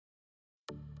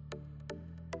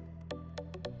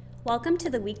Welcome to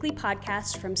the weekly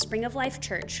podcast from Spring of Life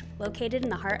Church, located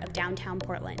in the heart of downtown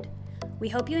Portland. We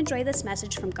hope you enjoy this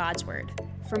message from God's Word.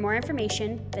 For more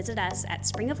information, visit us at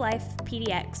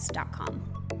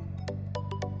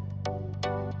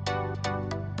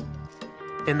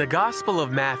springoflifepdx.com. In the Gospel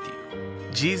of Matthew,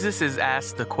 Jesus is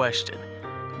asked the question,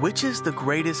 "Which is the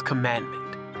greatest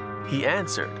commandment?" He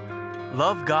answered,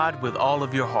 "Love God with all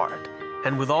of your heart,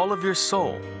 and with all of your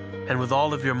soul, and with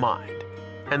all of your mind.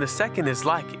 And the second is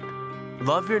like it,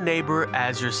 love your neighbor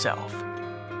as yourself."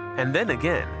 And then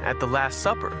again, at the Last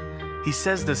Supper, he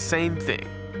says the same thing,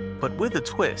 but with a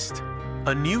twist.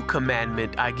 "A new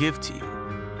commandment I give to you,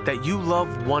 that you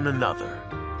love one another.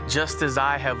 Just as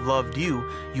I have loved you,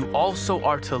 you also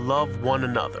are to love one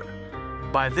another.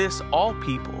 By this all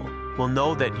people will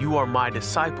know that you are my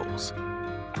disciples."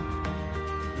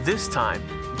 This time,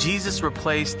 Jesus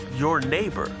replaced your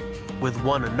neighbor with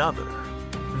one another.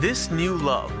 This new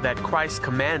love that Christ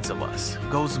commands of us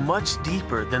goes much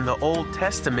deeper than the Old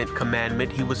Testament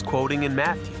commandment he was quoting in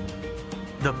Matthew.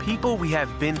 The people we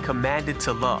have been commanded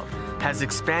to love has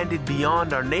expanded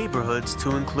beyond our neighborhoods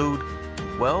to include,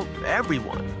 well,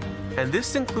 everyone. And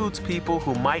this includes people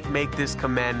who might make this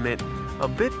commandment a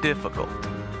bit difficult,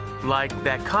 like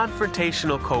that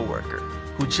confrontational coworker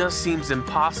who just seems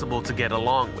impossible to get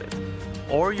along with,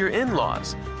 or your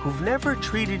in-laws who've never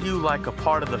treated you like a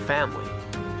part of the family.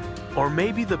 Or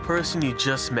maybe the person you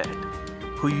just met,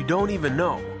 who you don't even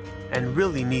know and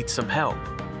really need some help.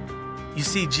 You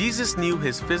see, Jesus knew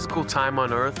his physical time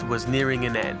on earth was nearing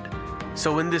an end.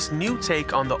 So in this new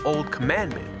take on the old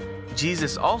commandment,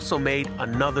 Jesus also made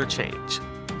another change.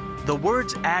 The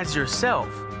words "as yourself"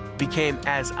 became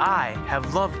 "as I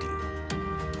have loved you."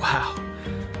 Wow,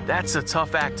 that's a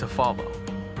tough act to follow.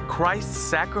 Christ's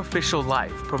sacrificial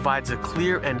life provides a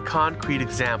clear and concrete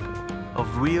example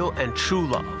of real and true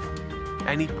love.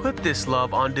 And he put this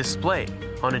love on display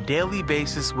on a daily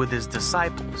basis with his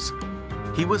disciples.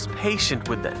 He was patient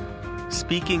with them,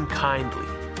 speaking kindly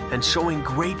and showing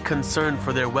great concern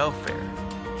for their welfare.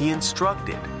 He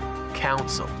instructed,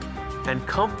 counseled, and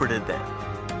comforted them,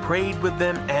 prayed with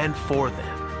them and for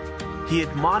them. He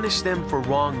admonished them for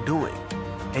wrongdoing,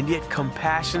 and yet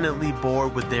compassionately bore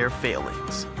with their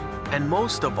failings. And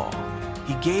most of all,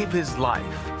 he gave his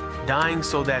life, dying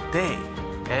so that they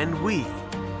and we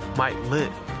might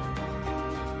live.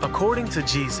 According to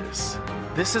Jesus,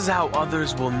 this is how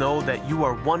others will know that you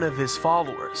are one of his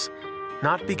followers,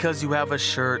 not because you have a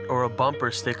shirt or a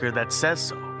bumper sticker that says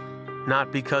so,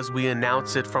 not because we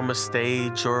announce it from a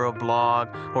stage or a blog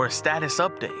or a status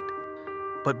update,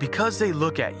 but because they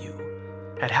look at you,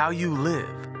 at how you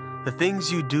live, the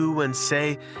things you do and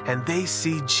say, and they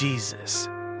see Jesus.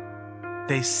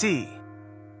 They see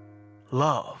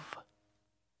love.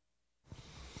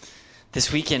 This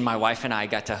weekend, my wife and I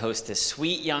got to host this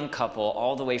sweet young couple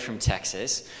all the way from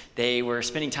Texas. They were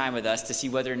spending time with us to see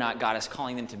whether or not God is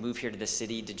calling them to move here to the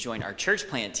city to join our church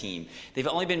plant team. They've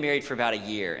only been married for about a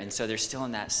year, and so they're still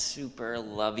in that super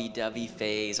lovey-dovey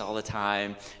phase all the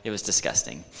time. It was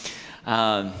disgusting.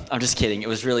 I'm just kidding. It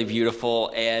was really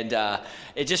beautiful, and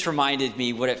it just reminded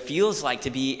me what it feels like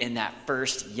to be in that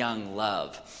first young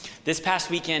love. This past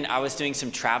weekend, I was doing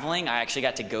some traveling. I actually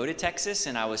got to go to Texas,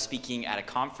 and I was speaking at a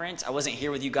conference. I wasn't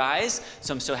here with you guys,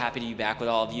 so I'm so happy to be back with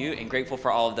all of you and grateful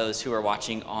for all of those who are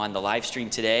watching on the live stream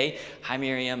today. Hi,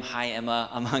 Miriam. Hi, Emma,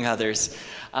 among others.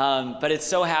 But it's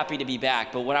so happy to be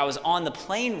back. But when I was on the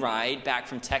plane ride back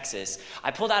from Texas, I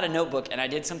pulled out a notebook, and I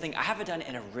did something I haven't done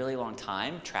in a really long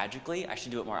time, tragically. I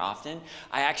should do it more often.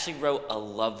 I actually wrote a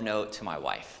love note to my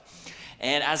wife.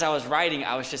 And as I was writing,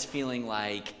 I was just feeling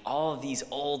like all of these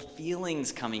old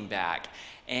feelings coming back.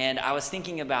 And I was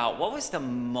thinking about what was the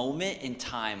moment in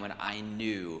time when I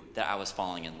knew that I was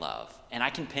falling in love. And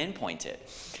I can pinpoint it.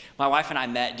 My wife and I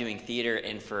met doing theater,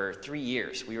 and for 3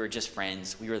 years, we were just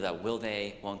friends. We were the will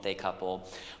they, won't they couple.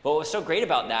 But what was so great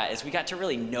about that is we got to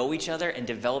really know each other and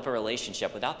develop a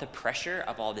relationship without the pressure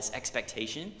of all this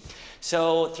expectation.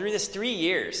 So through this 3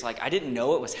 years, I didn't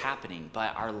know it was happening,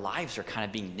 but our lives were kind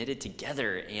of being knitted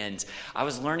together, and I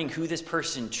was learning who this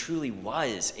person truly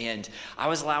was, and I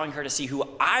was allowing her to see who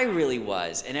I really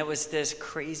was, and it was this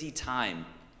crazy time.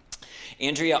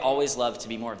 Andrea always loved to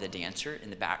be more of the dancer in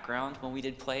the background when we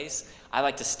did plays. I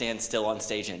like to stand still on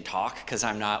stage and talk because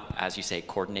I'm not, as you say,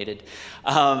 coordinated.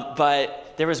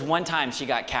 But there was one time she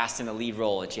got cast in the lead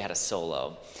role and she had a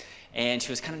solo. And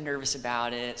she was kind of nervous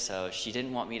about it, so she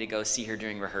didn't want me to go see her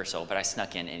during rehearsal, but I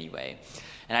snuck in anyway.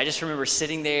 And I just remember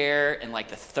sitting there in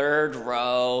the third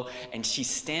row, and she's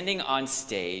standing on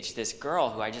stage, this girl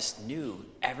who I just knew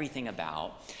everything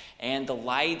about, and the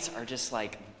lights are just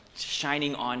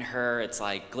shining on her. It's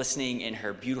like glistening in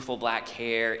her beautiful black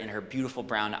hair, in her beautiful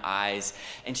brown eyes.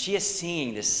 And she is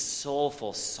singing this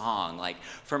soulful song, like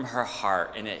from her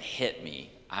heart. And it hit me.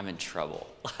 I'm in trouble.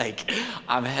 Like,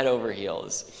 I'm head over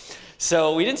heels.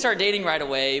 So we didn't start dating right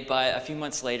away, but a few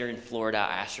months later in Florida,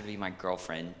 I asked her to be my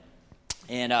girlfriend.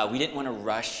 And we didn't want to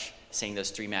rush saying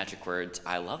those 3 magic words,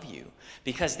 I love you,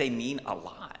 because they mean a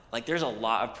lot. Like, there's a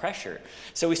lot of pressure.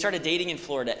 So we started dating in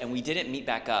Florida, and we didn't meet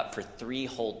back up for 3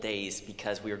 whole days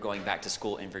because we were going back to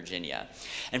school in Virginia.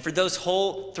 And for those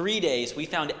whole 3 days, we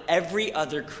found every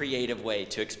other creative way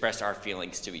to express our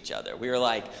feelings to each other. We were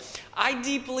like, I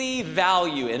deeply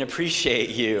value and appreciate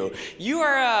you. You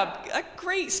are a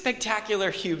great, spectacular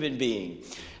human being.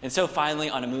 And so finally,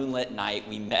 on a moonlit night,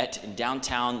 we met in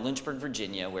downtown Lynchburg,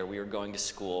 Virginia, where we were going to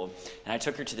school. And I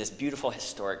took her to this beautiful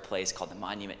historic place called the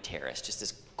Monument Terrace, just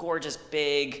this gorgeous,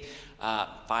 big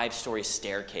 5-story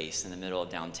staircase in the middle of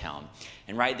downtown.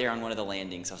 And right there on one of the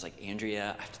landings, I was like,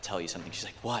 Andrea, I have to tell you something. She's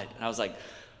like, what? And I was like,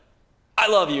 I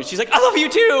love you. She's like, I love you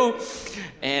too.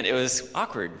 And it was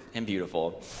awkward and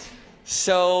beautiful.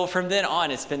 So from then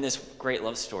on, it's been this great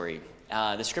love story.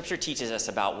 The scripture teaches us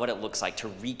about what it looks like to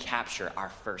recapture our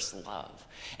first love.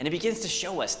 And it begins to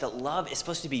show us that love is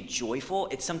supposed to be joyful.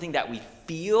 It's something that we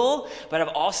feel, but I've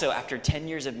also, after 10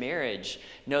 years of marriage,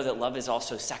 know that love is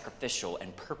also sacrificial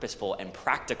and purposeful and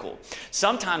practical.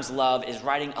 Sometimes love is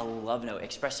writing a love note,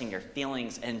 expressing your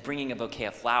feelings and bringing a bouquet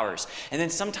of flowers. And then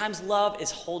sometimes love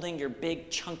is holding your big,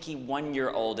 chunky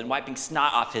 1-year-old and wiping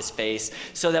snot off his face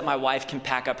so that my wife can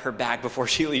pack up her bag before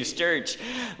she leaves church.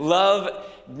 Love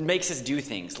makes us do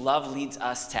things. Love leads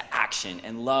us to action,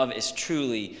 and love is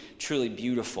truly, truly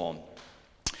beautiful.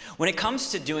 When it comes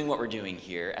to doing what we're doing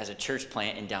here as a church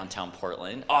plant in downtown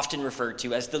Portland, often referred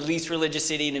to as the least religious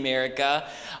city in America,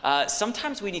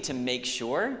 sometimes we need to make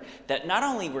sure that not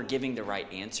only we're giving the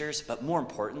right answers, but more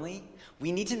importantly,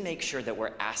 we need to make sure that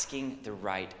we're asking the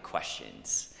right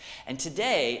questions. And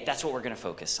today, that's what we're going to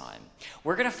focus on.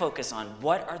 We're going to focus on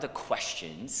what are the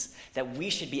questions that we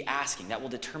should be asking that will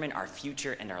determine our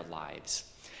future and our lives.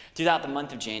 Throughout the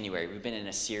month of January, we've been in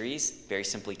a series very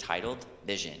simply titled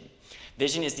Vision.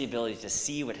 Vision is the ability to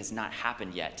see what has not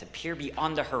happened yet, to peer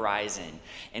beyond the horizon.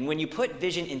 And when you put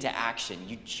vision into action,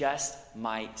 you just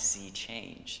might see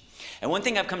change. And one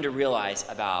thing I've come to realize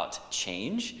about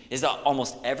change is that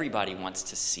almost everybody wants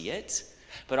to see it,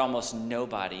 but almost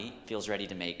nobody feels ready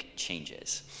to make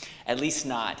changes. At least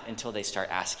not until they start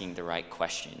asking the right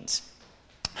questions.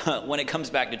 When it comes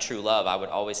back to true love, I would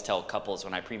always tell couples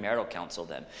when I premarital counsel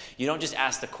them, you don't just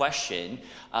ask the question,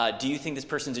 do you think this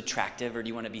person's attractive or do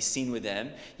you want to be seen with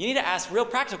them? You need to ask real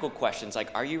practical questions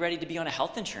like, are you ready to be on a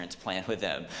health insurance plan with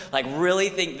them? Like, really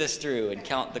think this through and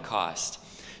count the cost.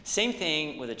 Same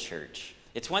thing with a church.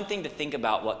 It's one thing to think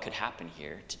about what could happen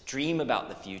here, to dream about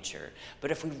the future.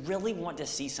 But if we really want to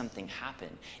see something happen,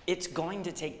 it's going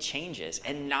to take changes,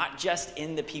 and not just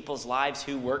in the people's lives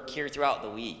who work here throughout the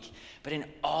week, but in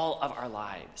all of our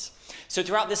lives. So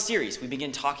throughout this series, we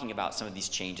begin talking about some of these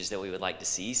changes that we would like to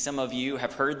see. Some of you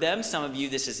have heard them. Some of you,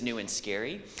 this is new and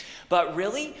scary. But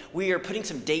really, we are putting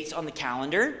some dates on the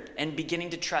calendar and beginning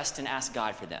to trust and ask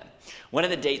God for them. One of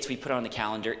the dates we put on the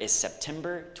calendar is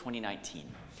September 2019.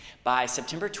 By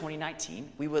September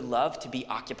 2019, we would love to be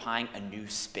occupying a new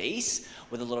space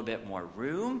with a little bit more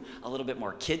room, a little bit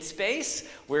more kid space.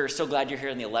 We're so glad you're here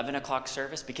in the 11 o'clock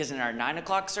service, because in our 9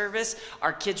 o'clock service,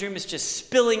 our kids' room is just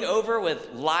spilling over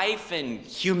with life and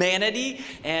humanity.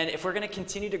 And if we're going to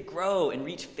continue to grow and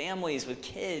reach families with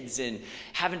kids and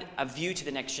have a view to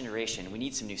the next generation, we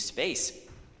need some new space.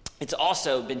 It's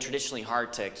also been traditionally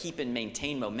hard to keep and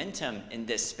maintain momentum in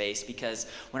this space because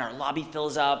when our lobby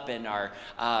fills up and our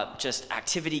just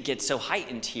activity gets so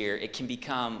heightened here, it can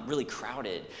become really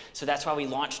crowded. So that's why we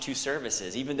launched 2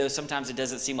 services, even though sometimes it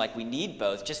doesn't seem like we need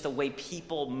both. Just the way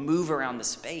people move around the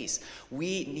space,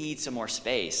 we need some more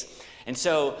space. And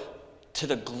so to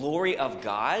the glory of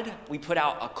God, we put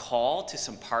out a call to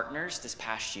some partners this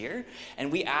past year,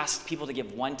 and we asked people to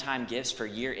give one-time gifts for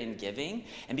year-end giving.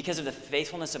 And because of the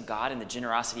faithfulness of God and the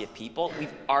generosity of people,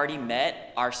 we've already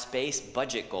met our space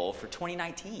budget goal for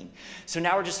 2019. So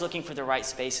now we're just looking for the right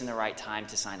space and the right time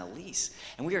to sign a lease.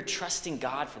 And we are trusting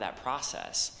God for that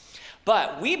process.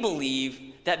 But we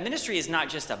believe that ministry is not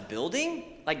just a building.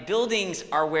 Like, buildings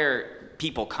are where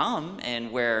people come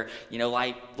and where,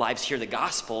 lives hear the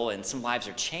gospel and some lives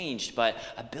are changed, but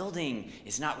a building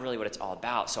is not really what it's all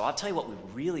about. So I'll tell you what we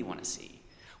really want to see.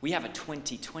 We have a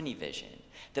 2020 vision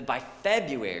that by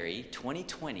February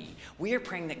 2020, we are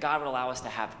praying that God would allow us to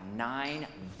have 9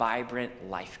 vibrant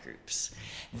life groups.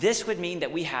 This would mean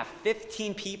that we have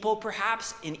 15 people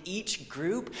perhaps in each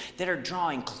group that are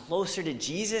drawing closer to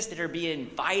Jesus, that are being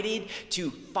invited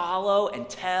to follow and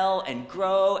tell and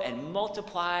grow and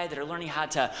multiply, that are learning how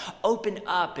to open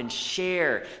up and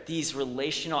share these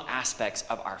relational aspects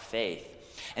of our faith.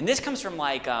 And this comes from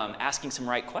asking some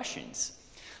right questions.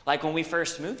 Like when we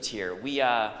first moved here,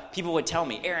 people would tell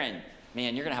me, Aaron,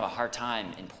 man, you're going to have a hard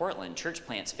time in Portland. Church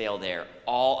plants fail there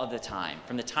all of the time.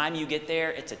 From the time you get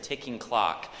there, it's a ticking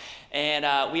clock.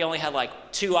 And we only had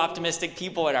 2 optimistic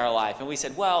people in our life. And we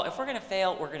said, well, if we're going to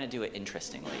fail, we're going to do it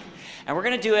interestingly. And we're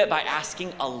going to do it by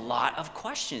asking a lot of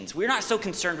questions. We're not so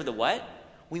concerned with the what.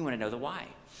 We want to know the why.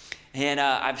 And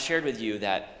I've shared with you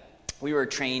that we were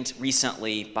trained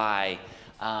recently by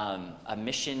a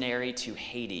missionary to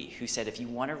Haiti who said, if you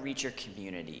want to reach your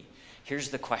community, here's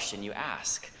the question you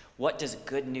ask. What does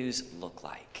good news look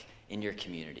like in your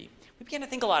community? We began to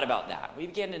think a lot about that. We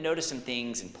began to notice some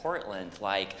things in Portland,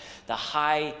 like the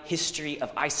high history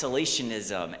of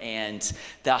isolationism and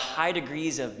the high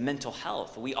degrees of mental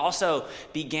health. We also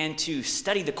began to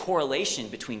study the correlation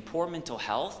between poor mental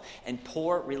health and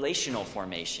poor relational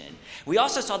formation. We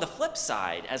also saw the flip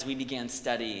side as we began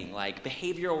studying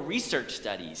behavioral research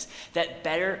studies, that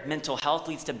better mental health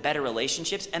leads to better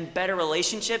relationships, and better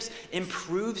relationships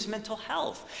improves mental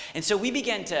health. And so we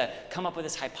began to come up with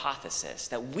this hypothesis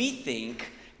that we think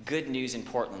good news in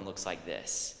Portland looks like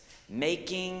this: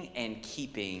 making and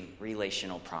keeping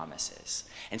relational promises.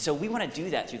 And so we want to do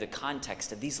that through the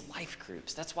context of these life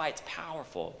groups. That's why it's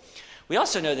powerful. We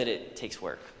also know that it takes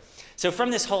work. So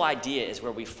from this whole idea is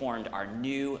where we formed our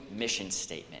new mission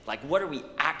statement. What are we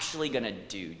actually going to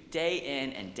do day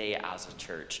in and day out as a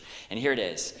church? And here it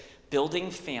is: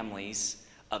 building families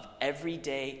of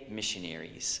everyday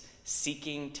missionaries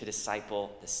seeking to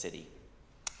disciple the city.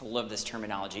 I love this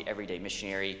terminology, everyday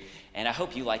missionary, and I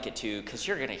hope you like it too, because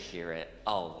you're going to hear it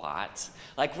a lot.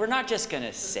 We're not just going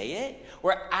to say it,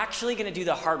 we're actually going to do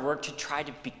the hard work to try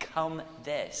to become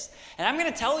this. And I'm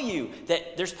going to tell you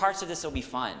that there's parts of this that will be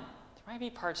fun. There might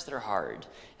be parts that are hard,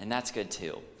 and that's good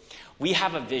too. We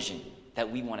have a vision that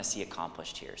we want to see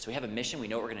accomplished here. So we have a mission, we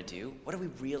know what we're going to do. What do we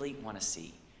really want to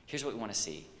see? Here's what we want to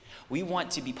see. We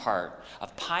want to be part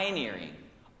of pioneering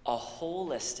a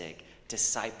holistic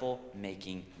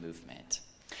disciple-making movement.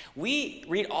 We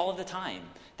read all of the time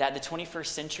that the 21st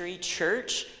century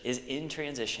church is in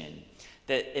transition,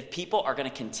 that if people are going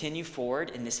to continue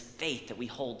forward in this faith that we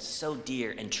hold so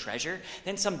dear and treasure,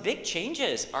 then some big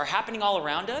changes are happening all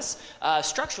around us.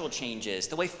 Structural changes,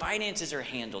 the way finances are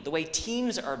handled, the way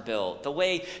teams are built, the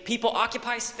way people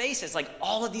occupy spaces,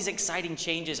 all of these exciting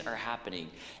changes are happening.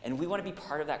 And we want to be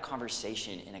part of that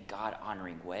conversation in a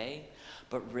God-honoring way.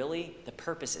 But really, the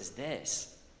purpose is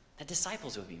this: that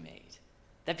disciples would be made,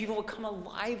 that people would come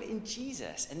alive in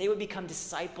Jesus, and they would become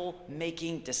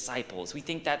disciple-making disciples. We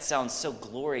think that sounds so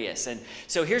glorious. And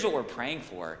so here's what we're praying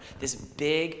for: this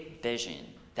big vision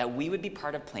that we would be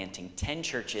part of planting 10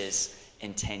 churches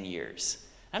in 10 years.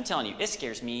 I'm telling you, it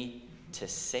scares me to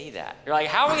say that. You're like,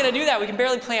 how are we going to do that? We can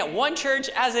barely plant one church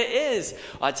as it is.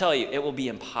 Well, I tell you, it will be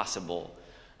impossible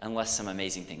unless some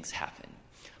amazing things happen.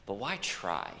 But why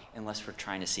try unless we're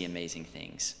trying to see amazing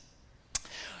things?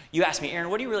 You ask me, Aaron,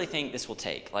 what do you really think this will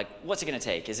take? What's it going to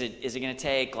take? Is it going to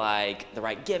take the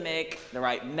right gimmick, the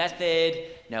right method?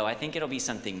 No, I think it'll be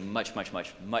something much, much,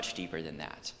 much, much deeper than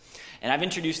that. And I've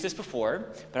introduced this before,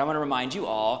 but I want to remind you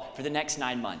all, for the next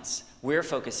 9 months, we're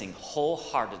focusing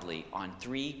wholeheartedly on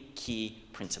 3 key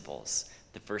principles.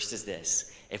 The first is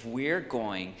this: if we're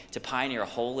going to pioneer a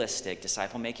holistic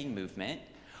disciple-making movement,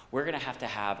 we're going to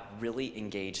have really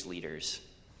engaged leaders.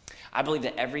 I believe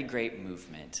that every great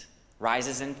movement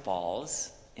rises and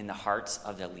falls in the hearts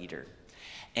of the leader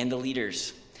and the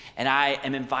leaders. And I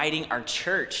am inviting our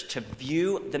church to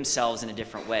view themselves in a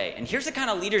different way. And here's the kind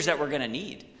of leaders that we're going to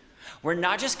need. We're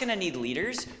not just going to need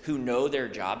leaders who know their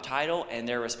job title and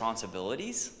their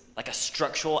responsibilities, like a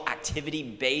structural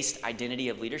activity-based identity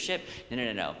of leadership.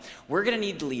 No. We're going to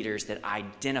need leaders that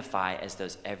identify as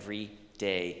those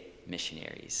everyday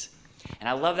missionaries. And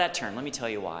I love that term. Let me tell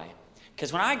you why.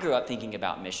 Because when I grew up thinking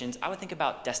about missions, I would think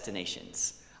about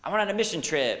destinations. I went on a mission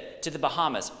trip to the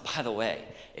Bahamas. By the way,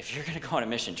 if you're going to go on a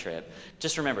mission trip,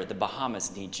 just remember the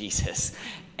Bahamas need Jesus,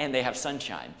 and they have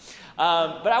sunshine.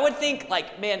 But I would think,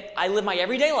 man, I live my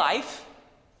everyday life,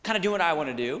 kind of doing what I want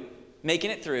to do, making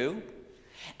it through.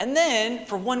 And then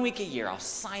for 1 week a year, I'll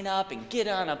sign up and get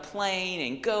on a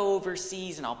plane and go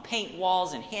overseas, and I'll paint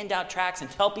walls and hand out tracts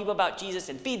and tell people about Jesus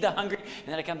and feed the hungry. And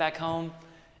then I come back home,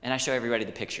 And I show everybody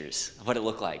the pictures of what it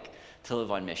looked like to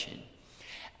live on mission.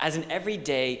 As an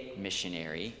everyday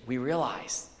missionary, we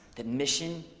realize that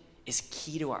mission is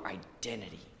key to our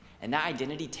identity. And that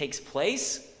identity takes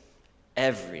place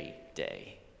every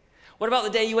day. What about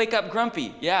the day you wake up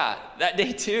grumpy? Yeah, that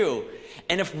day too.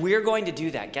 And if we're going to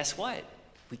do that, guess what?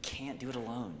 We can't do it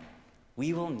alone.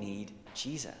 We will need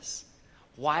Jesus.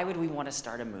 Why would we want to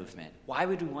start a movement? Why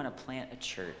would we want to plant a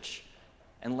church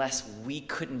unless we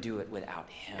couldn't do it without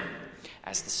him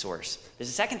as the source? There's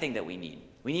a second thing that we need.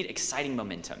 We need exciting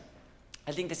momentum.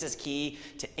 I think this is key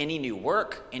to any new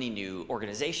work, any new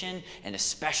organization, and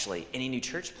especially any new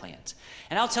church plant.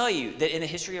 And I'll tell you that in the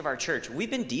history of our church, we've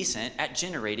been decent at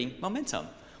generating momentum.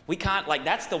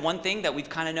 That's the one thing that we've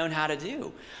kind of known how to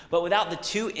do. But without the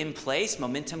two in place,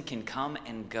 momentum can come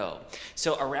and go.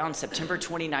 So around September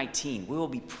 2019, we will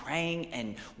be praying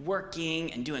and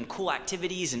working and doing cool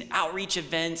activities and outreach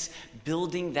events,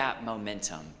 building that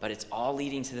momentum. But it's all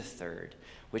leading to the third,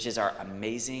 which is our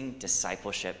amazing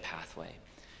discipleship pathway.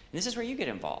 And this is where you get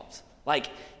involved.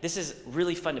 This is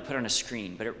really fun to put on a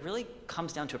screen, but it really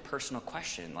comes down to a personal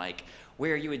question.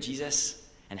 Where are you with Jesus?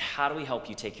 And how do we help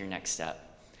you take your next step?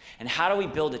 And how do we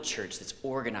build a church that's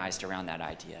organized around that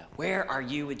idea? Where are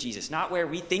you with Jesus? Not where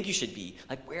we think you should be.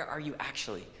 Where are you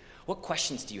actually? What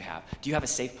questions do you have? Do you have a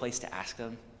safe place to ask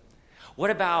them? What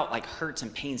about hurts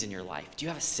and pains in your life? Do you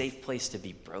have a safe place to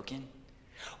be broken?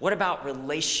 What about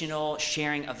relational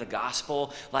sharing of the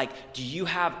gospel? Do you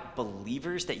have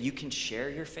believers that you can share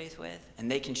your faith with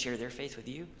and they can share their faith with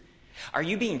you? Are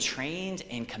you being trained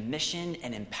and commissioned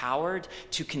and empowered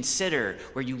to consider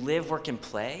where you live, work, and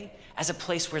play as a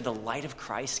place where the light of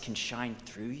Christ can shine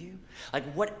through you?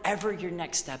 Whatever your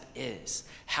next step is,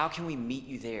 how can we meet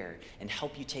you there and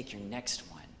help you take your next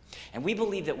one? And we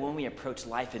believe that when we approach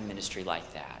life and ministry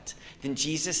like that, then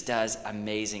Jesus does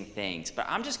amazing things. But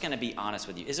I'm just going to be honest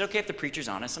with you. Is it okay if the preacher's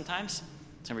honest sometimes?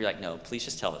 Some of you are no, please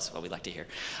just tell us what we'd like to hear.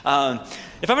 If I'm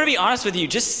going to be honest with you,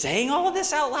 just saying all of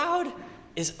this out loud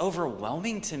is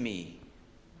overwhelming to me.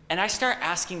 And I start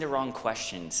asking the wrong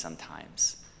questions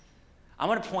sometimes. I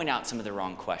want to point out some of the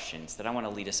wrong questions that I want to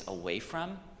lead us away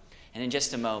from. And in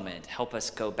just a moment, help us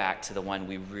go back to the one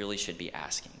we really should be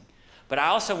asking. But I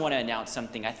also want to announce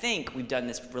something. I think we've done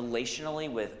this relationally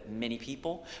with many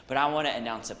people, but I want to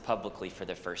announce it publicly for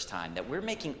the first time, that we're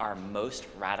making our most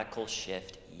radical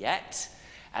shift yet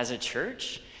as a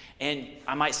church. And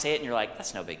I might say it and you're like,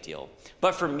 that's no big deal.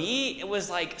 But for me, it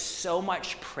was so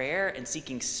much prayer and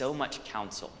seeking so much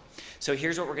counsel. So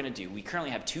here's what we're going to do. We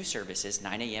currently have 2 services,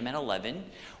 9 a.m. and 11.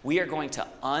 We are going to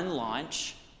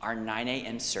unlaunch our 9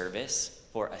 a.m. service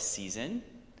for a season.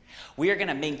 We are going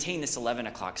to maintain this 11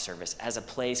 o'clock service as a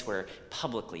place where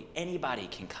publicly anybody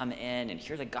can come in and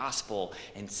hear the gospel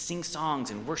and sing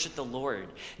songs and worship the Lord.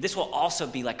 This will also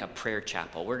be like a prayer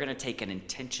chapel. We're going to take an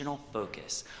intentional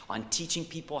focus on teaching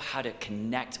people how to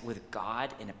connect with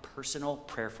God in a personal,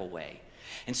 prayerful way.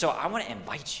 And so I want to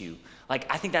invite you. I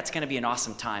think that's going to be an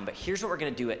awesome time, but here's what we're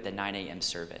going to do at the 9 a.m.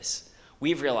 service.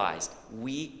 We've realized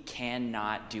we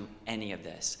cannot do any of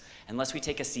this unless we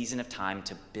take a season of time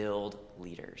to build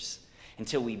leaders,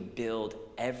 until we build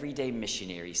everyday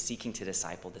missionaries seeking to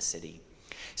disciple the city.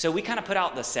 So we kind of put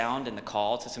out the sound and the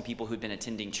call to some people who'd been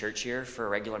attending church here for a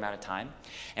regular amount of time,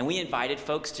 and we invited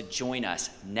folks to join us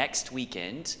next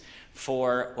weekend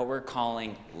for what we're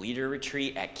calling Leader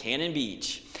Retreat at Cannon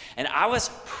Beach. And I was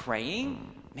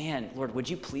praying, man, Lord, would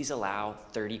you please allow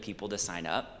 30 people to sign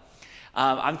up?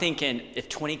 I'm thinking if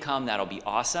 20 come, that'll be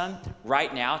awesome.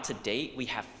 Right now, to date, we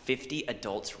have 50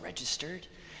 adults registered.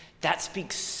 That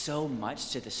speaks so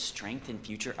much to the strength and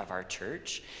future of our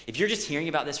church. If you're just hearing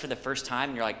about this for the first time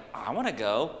and you're like, I want to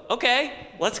go. Okay,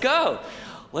 let's go.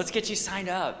 Let's get you signed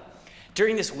up.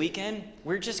 During this weekend,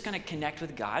 we're just going to connect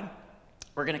with God.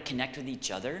 We're going to connect with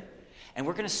each other. And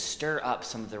we're going to stir up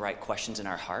some of the right questions in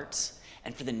our hearts.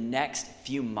 And for the next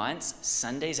few months,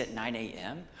 Sundays at 9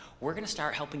 a.m., we're going to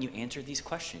start helping you answer these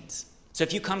questions. So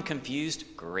if you come confused,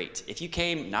 great. If you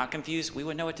came not confused, we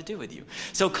wouldn't know what to do with you.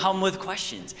 So come with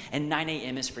questions, and 9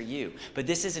 a.m. is for you. But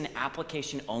this is an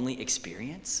application-only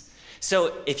experience.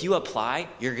 So if you apply,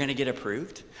 you're going to get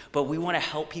approved. But we want to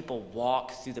help people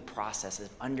walk through the process of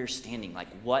understanding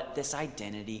what this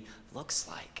identity looks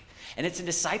like. And it's a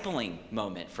discipling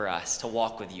moment for us to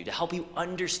walk with you, to help you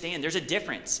understand there's a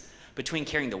difference between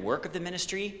carrying the work of the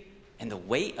ministry and the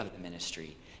weight of the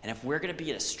ministry. And if we're going to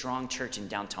be at a strong church in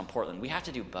downtown Portland, we have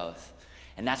to do both.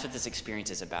 And that's what this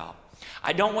experience is about.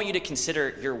 I don't want you to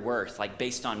consider your worth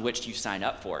based on which you sign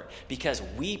up for, because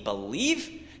we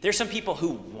believe there's some people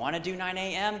who want to do 9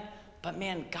 a.m., But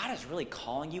man, God is really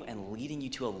calling you and leading you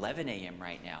to 11 a.m.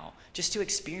 right now, just to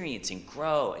experience and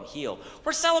grow and heal.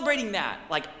 We're celebrating that.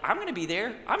 Like, I'm going to be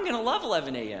there. I'm going to love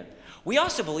 11 a.m. We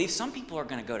also believe some people are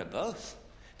going to go to both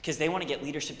because they want to get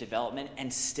leadership development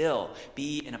and still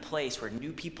be in a place where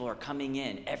new people are coming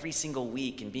in every single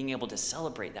week and being able to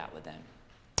celebrate that with them.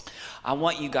 I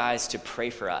want you guys to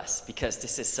pray for us because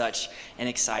this is such an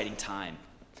exciting time.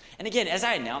 And again, as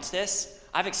I announce this,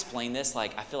 I've explained this I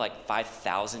feel like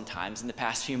 5,000 times in the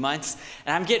past few months,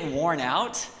 and I'm getting worn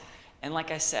out. And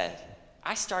like I said,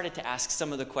 I started to ask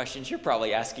some of the questions you're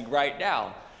probably asking right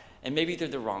now, and maybe they're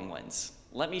the wrong ones.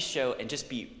 Let me show and just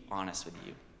be honest with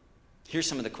you. Here's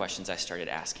some of the questions I started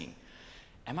asking.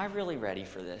 Am I really ready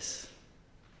for this?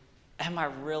 Am I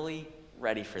really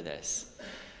ready for this?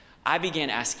 I began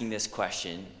asking this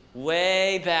question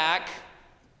way back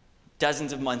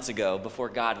dozens of months ago before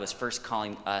God was first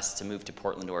calling us to move to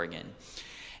Portland, Oregon.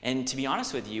 And to be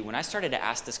honest with you, when I started to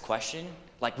ask this question,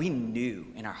 we knew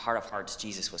in our heart of hearts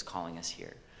Jesus was calling us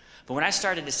here. But when I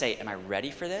started to say, am I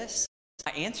ready for this?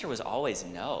 My answer was always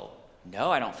no.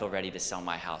 No, I don't feel ready to sell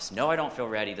my house. No, I don't feel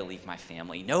ready to leave my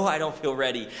family. No, I don't feel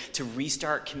ready to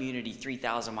restart community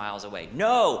 3,000 miles away.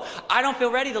 No, I don't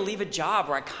feel ready to leave a job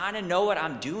where I kind of know what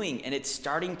I'm doing and it's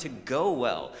starting to go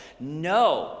well.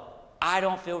 No, I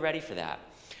don't feel ready for that.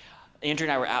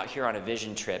 Andrea and I were out here on a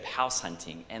vision trip, house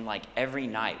hunting, and every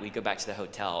night we'd go back to the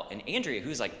hotel, and Andrea,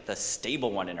 who's the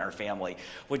stable one in our family,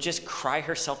 would just cry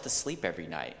herself to sleep every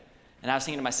night. And I was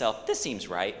thinking to myself, this seems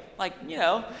right.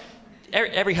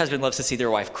 Every husband loves to see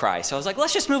their wife cry. So I was like,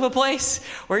 let's just move a place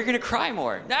where you're going to cry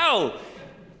more. No.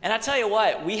 And I tell you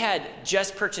what, we had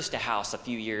just purchased a house a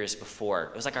few years before.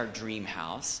 It was our dream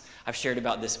house. I've shared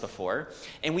about this before.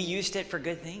 And we used it for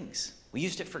good things. We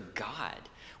used it for God.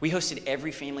 We hosted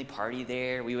every family party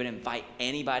there. We would invite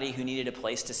anybody who needed a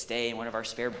place to stay in one of our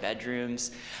spare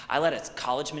bedrooms. I led a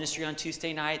college ministry on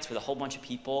Tuesday nights with a whole bunch of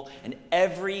people. And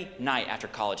every night after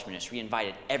college ministry, we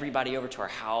invited everybody over to our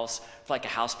house for a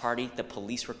house party. The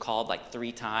police were called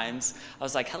 3 times. I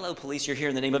was like, hello, police, you're here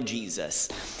in the name of Jesus.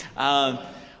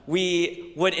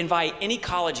 We would invite any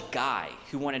college guy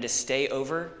who wanted to stay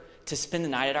over to spend the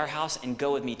night at our house and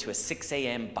go with me to a 6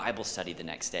 a.m. Bible study the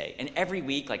next day. And every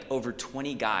week, over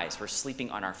 20 guys were sleeping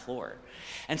on our floor.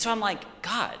 And so I'm like,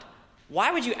 God,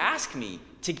 why would you ask me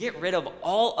to get rid of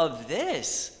all of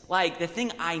this? The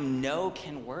thing I know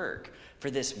can work for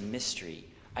this mystery.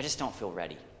 I just don't feel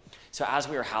ready. So as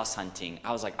we were house hunting,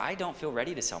 I was like, I don't feel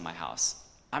ready to sell my house.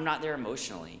 I'm not there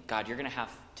emotionally. God, you're going to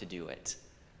have to do it.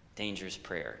 Dangerous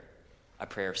prayer, a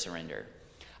prayer of surrender.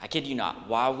 I kid you not,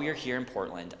 while we were here in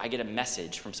Portland, I get a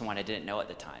message from someone I didn't know at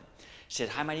the time. She said,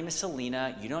 hi, my name is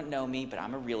Selena. You don't know me, but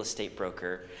I'm a real estate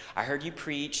broker. I heard you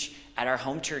preach at our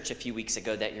home church a few weeks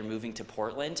ago that you're moving to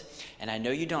Portland, and I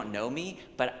know you don't know me,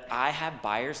 but I have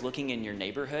buyers looking in your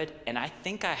neighborhood, and I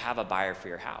think I have a buyer for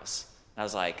your house. And I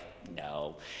was like,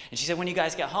 no. And she said, when you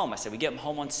guys get home? I said, we get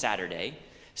home on Saturday.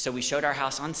 So we showed our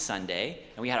house on Sunday,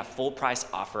 and we had a full price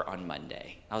offer on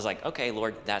Monday. I was like, okay,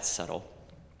 Lord, that's subtle.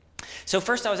 So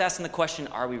first I was asking the question,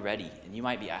 are we ready? And you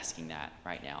might be asking that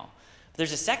right now. But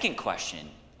there's a second question,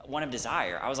 one of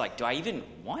desire. I was like, do I even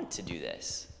want to do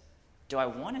this? Do I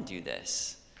want to do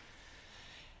this?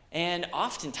 And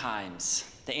oftentimes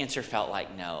the answer felt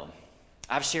like no.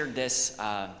 I've shared this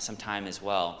sometime as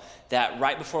well, that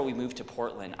right before we moved to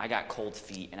Portland, I got cold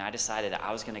feet and I decided that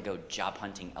I was going to go job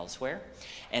hunting elsewhere.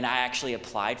 And I actually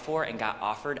applied for and got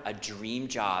offered a dream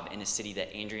job in a city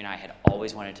that Andrea and I had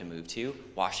always wanted to move to,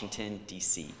 Washington,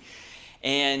 D.C.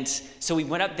 And so we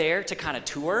went up there to kind of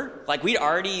tour. We'd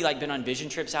already been on vision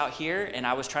trips out here, and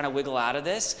I was trying to wiggle out of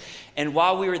this. And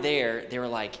while we were there, they were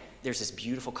like, there's this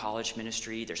beautiful college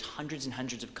ministry. There's hundreds and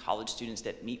hundreds of college students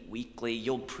that meet weekly.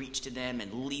 You'll preach to them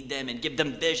and lead them and give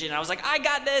them vision. And I was like, I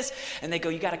got this. And they go,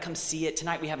 you got to come see it.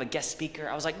 Tonight we have a guest speaker.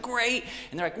 I was like, great.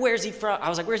 And they're like, where's he from? I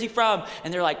was like, where's he from?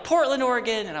 And they're like, Portland,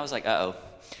 Oregon. And I was like, uh-oh.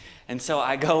 And so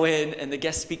I go in, and the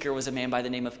guest speaker was a man by the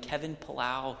name of Kevin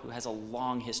Palau, who has a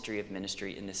long history of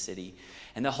ministry in this city.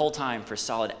 And the whole time, for a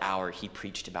solid hour, he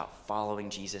preached about following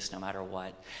Jesus no matter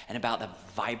what, and about the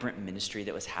vibrant ministry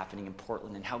that was happening in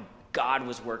Portland and how God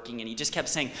was working. And he just kept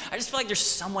saying, I just feel like there's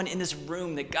someone in this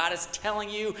room that God is telling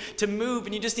you to move,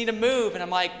 and you just need to move. And I'm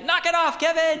like, knock it off,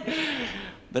 Kevin.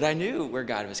 But I knew where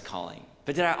God was calling.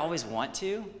 But did I always want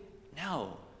to?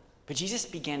 No. But Jesus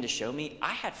began to show me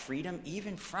I had freedom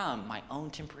even from my own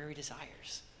temporary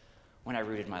desires when I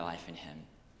rooted my life in him.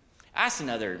 I asked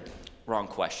another wrong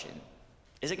question.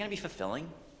 Is it going to be fulfilling?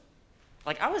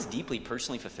 I was deeply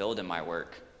personally fulfilled in my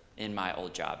work, in my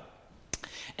old job.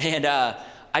 And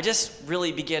I just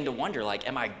really began to wonder, like,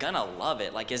 am I gonna love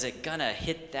it? Like, is it gonna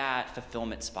hit that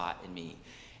fulfillment spot in me?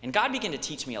 And God began to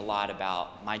teach me a lot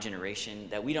about my generation,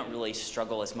 that we don't really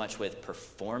struggle as much with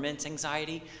performance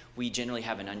anxiety. We generally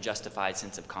have an unjustified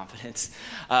sense of confidence.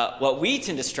 What we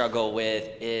tend to struggle with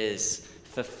is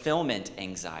fulfillment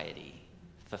anxiety.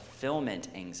 Fulfillment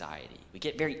anxiety. We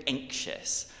get very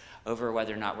anxious over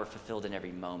whether or not we're fulfilled in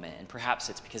every moment. And perhaps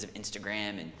it's because of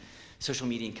Instagram and social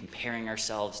media and comparing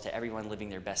ourselves to everyone living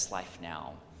their best life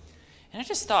now. And I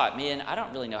just thought, man, I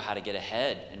don't really know how to get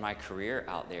ahead in my career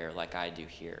out there like I do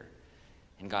here.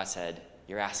 And God said,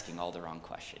 you're asking all the wrong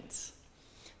questions.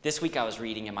 This week I was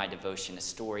reading in my devotion a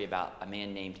story about a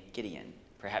man named Gideon.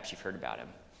 Perhaps you've heard about him.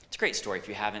 It's a great story. If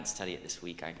you haven't studied it this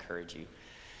week, I encourage you.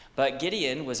 But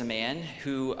Gideon was a man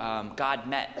who God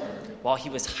met while he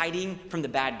was hiding from the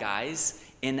bad guys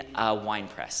in a wine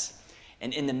press.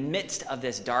 And in the midst of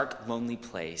this dark, lonely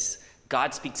place,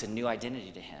 God speaks a new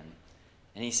identity to him.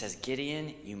 And he says,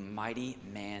 Gideon, you mighty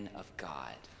man of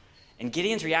God. And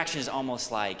Gideon's reaction is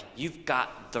almost like, you've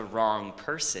got the wrong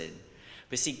person.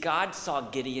 But see, God saw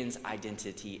Gideon's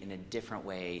identity in a different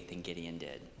way than Gideon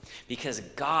did. Because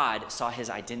God saw his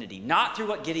identity not through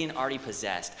what Gideon already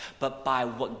possessed, but by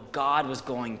what God was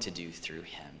going to do through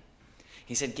him.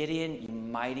 He said, Gideon, you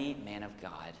mighty man of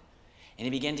God. And he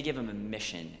began to give him a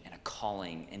mission and a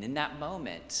calling. And in that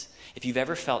moment, if you've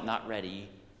ever felt not ready,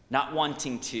 not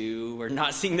wanting to, or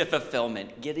not seeing the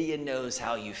fulfillment, Gideon knows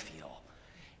how you feel.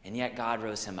 And yet God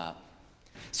rose him up.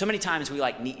 So many times we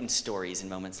like neat and stories in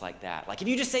moments like that. Like if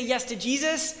you just say yes to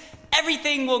Jesus,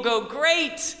 everything will go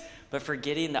great. But for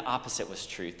Gideon, the opposite was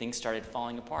true. Things started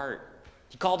falling apart.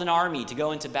 He called an army to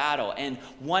go into battle. And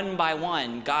one by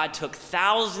one, God took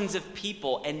thousands of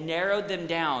people and narrowed them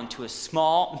down to a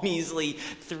small, measly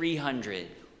 300.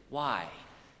 Why?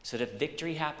 So that if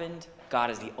victory happened, God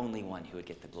is the only one who would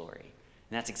get the glory.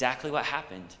 And that's exactly what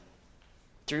happened.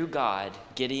 Through God,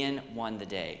 Gideon won the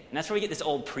day. And that's where we get this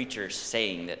old preacher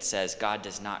saying that says, God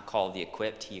does not call the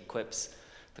equipped, he equips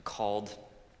the called.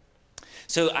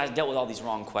 So I dealt with all these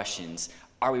wrong questions.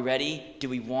 Are we ready? Do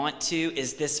we want to?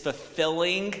 Is this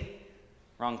fulfilling?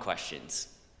 Wrong questions.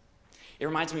 It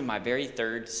reminds me of my very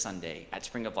third Sunday at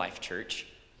Spring of Life Church.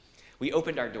 We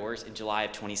opened our doors in July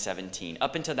of 2017.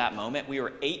 Up until that moment, we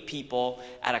were 8 people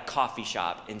at a coffee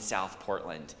shop in South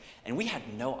Portland. And we had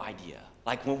no idea.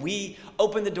 Like when we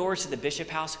opened the doors to the Bishop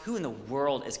House, who in the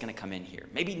world is going to come in here?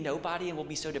 Maybe nobody and we'll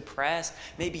be so depressed.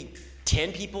 Maybe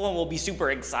 10 people and we'll be super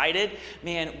excited.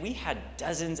 Man, we had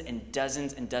dozens and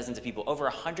dozens and dozens of people. Over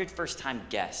 100 first-time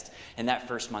guests in that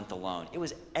first month alone. It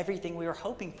was everything we were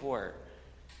hoping for.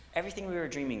 Everything we were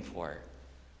dreaming for.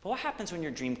 But what happens when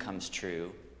your dream comes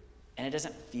true and it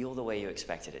doesn't feel the way you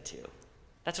expected it to?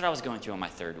 That's what I was going through on my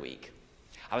third week.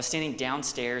 I was standing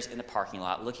downstairs in the parking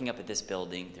lot looking up at this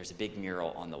building. There's a big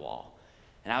mural on the wall.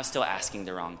 And I was still asking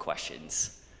the wrong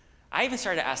questions. I even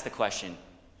started to ask the question,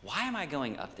 why am I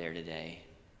going up there today?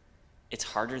 It's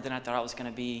harder than I thought it was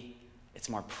going to be. It's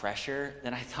more pressure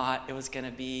than I thought it was going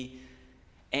to be.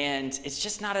 And it's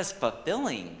just not as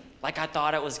fulfilling like I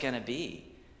thought it was going to be.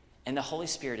 And the Holy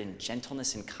Spirit in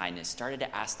gentleness and kindness started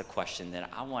to ask the question that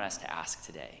I want us to ask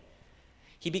today.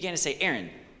 He began to say, Aaron,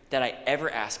 did I ever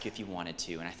ask you if you wanted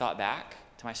to? And I thought back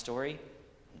to my story.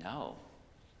 No.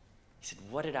 He said,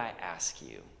 what did I ask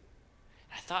you?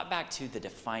 And I thought back to the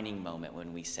defining moment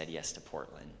when we said yes to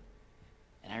Portland.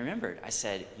 And I remembered, I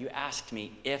said, you asked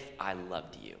me if I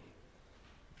loved you.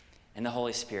 And the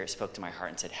Holy Spirit spoke to my heart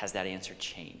and said, has that answer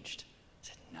changed? I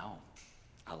said, no,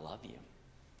 I love you.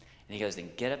 And he goes, then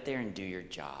get up there and do your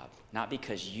job. Not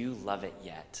because you love it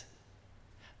yet,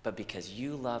 but because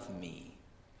you love me.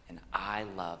 And I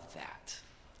love that.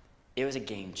 It was a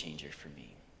game changer for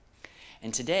me.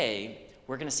 And today,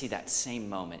 we're going to see that same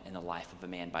moment in the life of a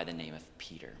man by the name of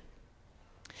Peter.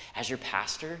 As your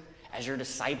pastor, as your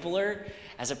discipler,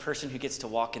 as a person who gets to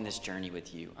walk in this journey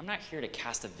with you, I'm not here to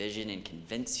cast a vision and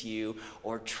convince you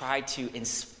or try to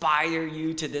inspire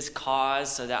you to this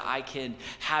cause so that I can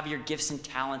have your gifts and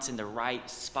talents in the right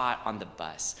spot on the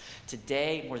bus.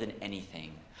 Today, more than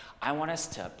anything, I want us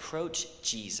to approach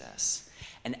Jesus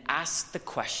and ask the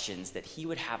questions that he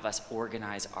would have us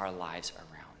organize our lives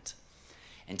around.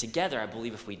 And together, I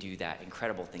believe if we do that,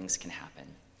 incredible things can happen.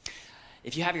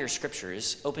 If you have your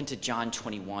scriptures, open to John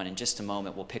 21. In just a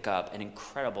moment, we'll pick up an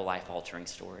incredible life-altering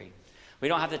story. We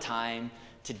don't have the time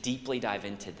to deeply dive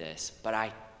into this, but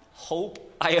I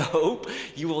hope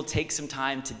you will take some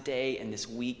time today and this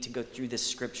week to go through this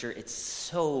scripture. It's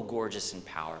so gorgeous and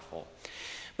powerful.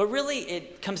 But really,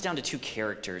 it comes down to 2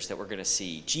 characters that we're going to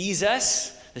see.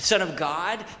 Jesus, the Son of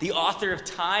God, the author of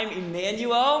time,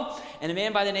 Emmanuel, and a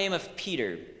man by the name of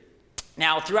Peter.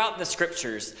 Now, throughout the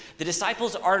scriptures, the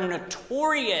disciples are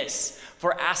notorious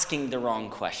for asking the wrong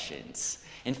questions.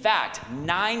 In fact,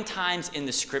 9 times in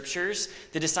the scriptures,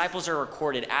 the disciples are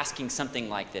recorded asking something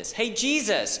like this. Hey,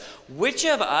 Jesus, which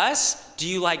of us do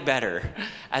you like better?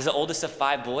 As the oldest of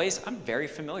 5 boys, I'm very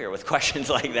familiar with questions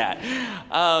like that.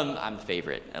 I'm the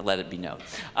favorite, let it be known.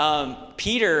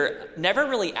 Peter never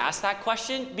really asked that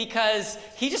question because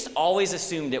he just always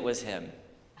assumed it was him.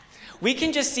 We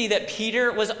can just see that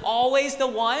Peter was always the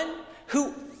one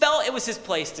who felt it was his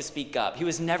place to speak up. He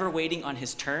was never waiting on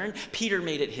his turn. Peter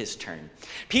made it his turn.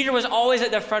 Peter was always at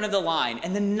the front of the line.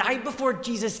 And the night before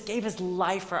Jesus gave his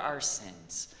life for our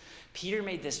sins, Peter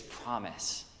made this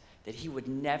promise that he would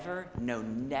never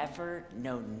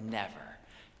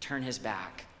turn his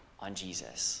back on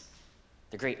Jesus.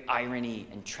 The great irony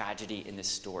and tragedy in this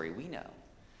story we know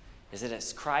is that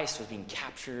as Christ was being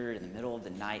captured in the middle of the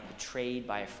night, betrayed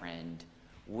by a friend,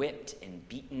 whipped and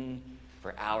beaten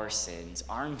for our sins,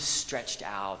 arms stretched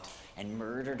out and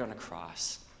murdered on a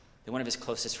cross, that one of his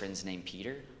closest friends named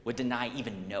Peter would deny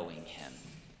even knowing him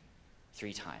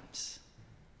 3 times.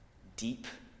 Deep,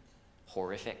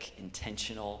 horrific,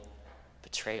 intentional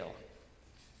betrayal.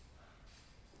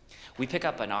 We pick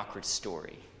up an awkward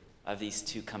story of these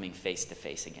 2 coming face to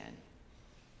face again.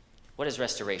 What does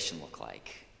restoration look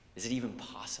like? Is it even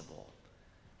possible?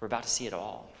 We're about to see it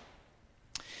all.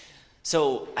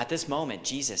 So at this moment,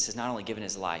 Jesus has not only given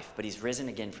his life, but he's risen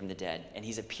again from the dead, and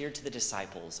he's appeared to the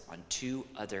disciples on 2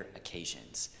 other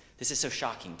occasions. This is so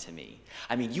shocking to me.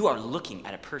 I mean, you are looking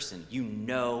at a person you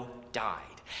know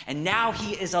died, and now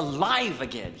he is alive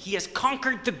again. He has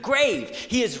conquered the grave.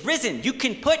 He is risen. You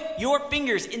can put your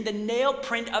fingers in the nail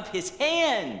print of his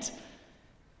hand.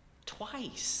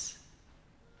 Twice.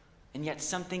 And yet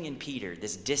something in Peter,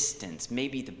 this distance,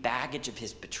 maybe the baggage of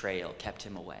his betrayal, kept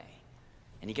him away.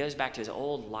 And he goes back to his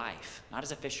old life, not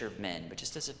as a fisher of men, but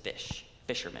just as a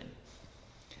fisherman.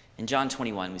 In John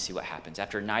 21, we see what happens.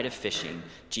 After a night of fishing,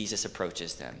 Jesus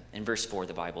approaches them. In verse 4,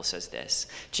 the Bible says this: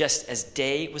 just as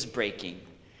day was breaking,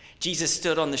 Jesus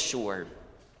stood on the shore.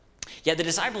 Yet the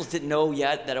disciples didn't know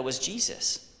yet that it was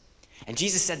Jesus. And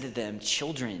Jesus said to them,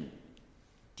 children,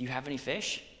 do you have any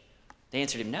fish? They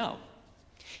answered him, no.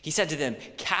 He said to them,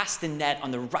 cast the net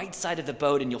on the right side of the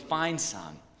boat and you'll find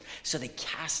some. So they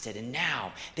cast it, and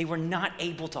now they were not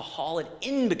able to haul it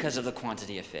in because of the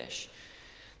quantity of fish.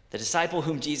 The disciple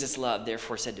whom Jesus loved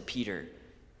therefore said to Peter,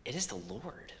 it is the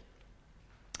Lord.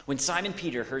 When Simon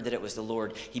Peter heard that it was the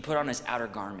Lord, he put on his outer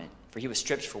garment, for he was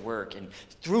stripped for work, and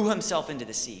threw himself into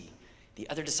the sea. The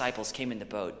other disciples came in the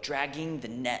boat, dragging the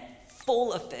net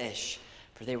full of fish,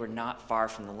 for they were not far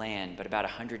from the land, but about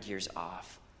 100 years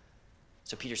off.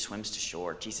 So Peter swims to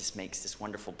shore. Jesus makes this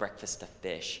wonderful breakfast of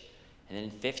fish. And then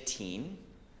in 15,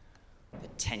 the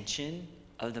tension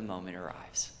of the moment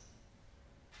arrives.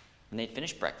 When they'd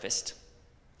finished breakfast,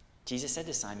 Jesus said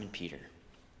to Simon Peter,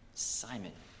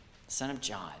 Simon, son of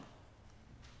John,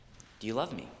 do you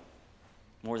love me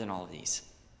more than all of these?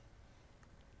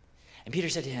 And Peter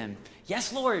said to him,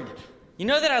 yes, Lord, you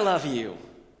know that I love you.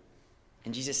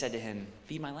 And Jesus said to him,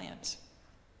 feed my lambs.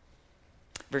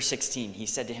 Verse 16, he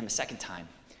said to him a second time,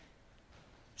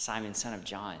 Simon, son of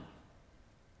John,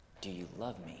 do you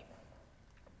love me?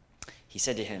 He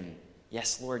said to him,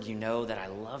 yes, Lord, you know that I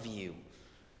love you.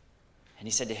 And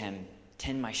he said to him,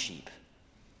 tend my sheep.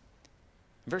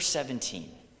 Verse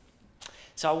 17.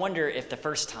 So I wonder if the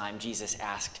first time Jesus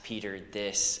asked Peter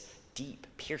this deep,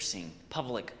 piercing,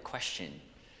 public question,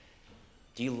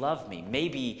 do you love me?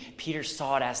 Maybe Peter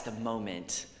saw it as the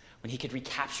moment when he could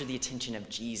recapture the attention of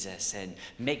Jesus and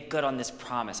make good on this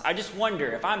promise. I just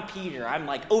wonder if I'm Peter, I'm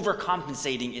like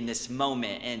overcompensating in this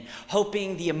moment and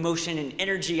hoping the emotion and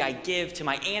energy I give to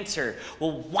my answer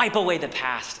will wipe away the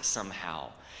past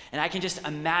somehow. And I can just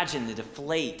imagine the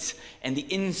deflate and the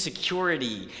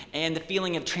insecurity and the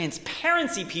feeling of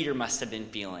transparency Peter must have been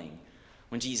feeling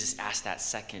when Jesus asked that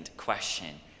second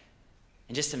question.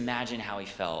 And just imagine how he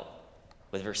felt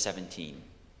with verse 17.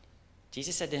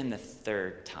 Jesus said to him the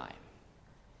third time,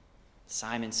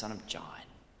 Simon, son of John,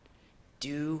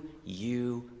 do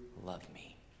you love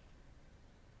me?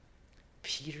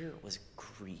 Peter was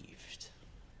grieved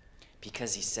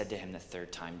because he said to him the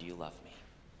third time, do you love me?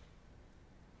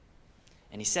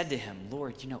 And he said to him,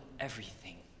 Lord, you know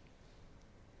everything.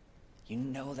 You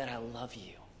know that I love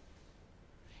you.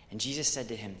 And Jesus said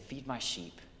to him, feed my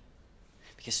sheep.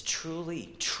 Because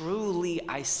truly, truly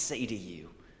I say to you,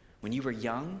 when you were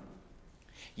young,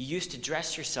 you used to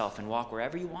dress yourself and walk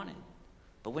wherever you wanted.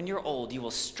 But when you're old, you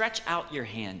will stretch out your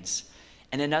hands,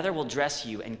 and another will dress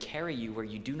you and carry you where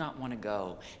you do not want to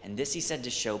go. And this he said to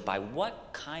show by what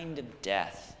kind of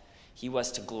death he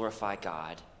was to glorify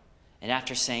God. And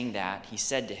after saying that, he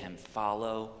said to him,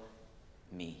 "Follow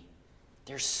me."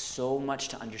 There's so much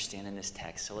to understand in this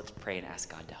text, so let's pray and ask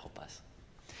God to help us.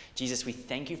 Jesus, we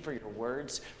thank you for your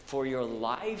words, for your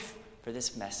life, for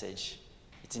this message.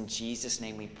 It's in Jesus'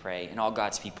 name we pray. And all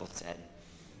God's people said,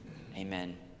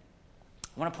 amen.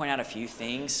 I want to point out a few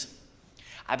things.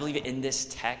 I believe in this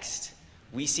text,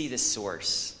 we see the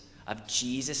source of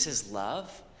Jesus'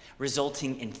 love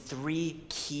resulting in three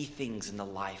key things in the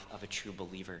life of a true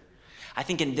believer. I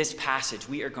think in this passage,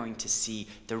 we are going to see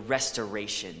the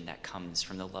restoration that comes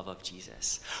from the love of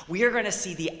Jesus. We are going to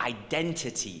see the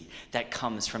identity that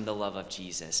comes from the love of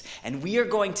Jesus. And we are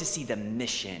going to see the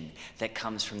mission that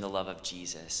comes from the love of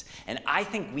Jesus. And I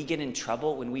think we get in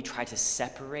trouble when we try to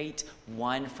separate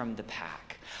one from the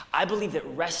pack. I believe that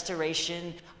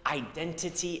restoration,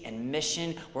 identity, and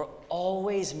mission were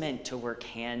always meant to work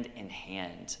hand in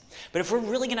hand. But if we're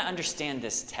really going to understand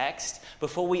this text,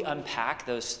 before we unpack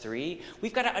those three,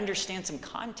 we've got to understand some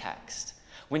context.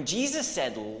 When Jesus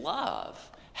said love,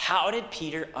 how did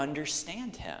Peter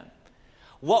understand him?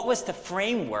 What was the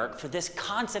framework for this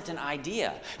concept and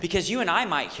idea? Because you and I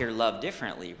might hear love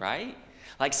differently, right?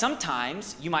 Like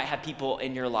sometimes you might have people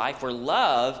in your life where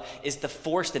love is the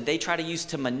force that they try to use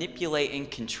to manipulate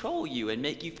and control you and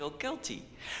make you feel guilty.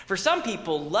 For some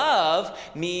people, love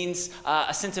means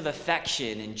a sense of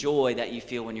affection and joy that you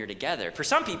feel when you're together. For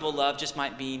some people, love just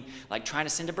might mean like trying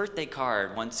to send a birthday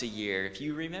card once a year, if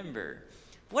you remember.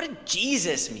 What did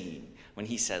Jesus mean when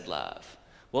he said love?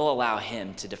 We'll allow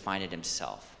him to define it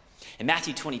himself. In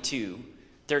Matthew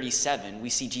 22:37, we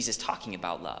see Jesus talking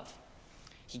about love.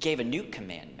 He gave a new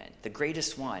commandment, the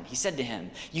greatest one. He said to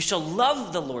him, "You shall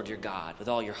love the Lord your God with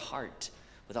all your heart,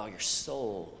 with all your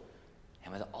soul,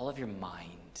 and with all of your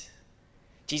mind."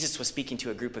 Jesus was speaking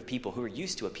to a group of people who were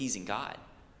used to appeasing God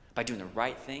by doing the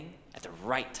right thing at the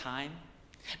right time,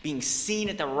 being seen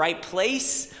at the right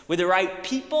place with the right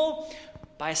people,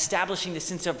 by establishing the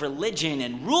sense of religion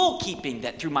and rule-keeping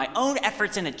that through my own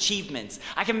efforts and achievements,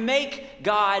 I can make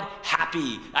God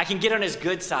happy. I can get on his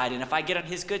good side, and if I get on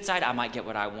his good side, I might get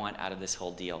what I want out of this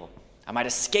whole deal. I might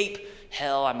escape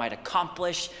hell. I might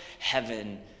accomplish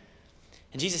heaven.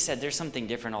 And Jesus said there's something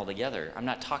different altogether. I'm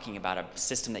not talking about a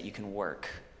system that you can work.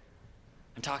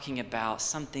 I'm talking about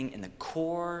something in the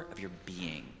core of your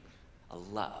being, a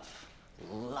love.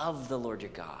 Love the Lord your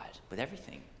God with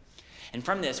everything. And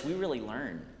from this, we really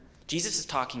learn. Jesus is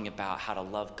talking about how to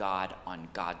love God on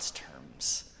God's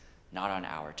terms, not on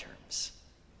our terms.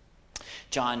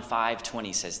 John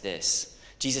 5:20 says this.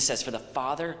 Jesus says, "For the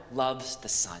Father loves the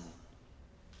Son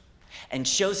and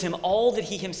shows him all that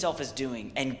he himself is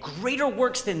doing, and greater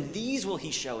works than these will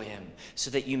he show him, so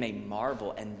that you may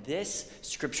marvel." And this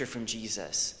scripture from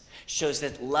Jesus shows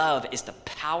that love is the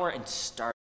power and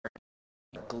start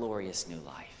of a glorious new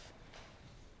life.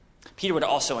 Peter would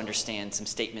also understand some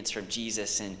statements from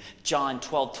Jesus in John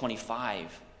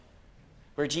 12:25,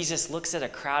 where Jesus looks at a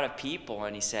crowd of people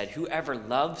and he said, "Whoever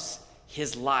loves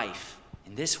his life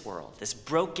in this world, this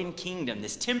broken kingdom,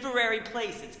 this temporary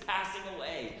place that's passing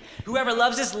away, whoever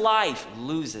loves his life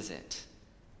loses it.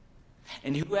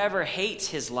 And whoever hates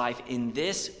his life in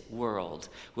this world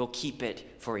will keep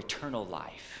it for eternal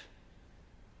life."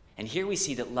 And here we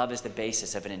see that love is the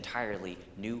basis of an entirely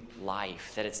new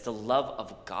life, that it's the love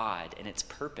of God, and its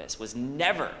purpose was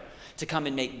never to come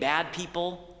and make bad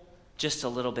people just a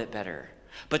little bit better,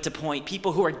 but to point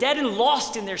people who are dead and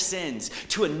lost in their sins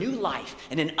to a new life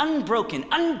and an unbroken,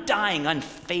 undying,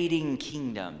 unfading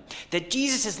kingdom. That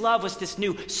Jesus' love was this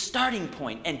new starting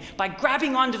point, and by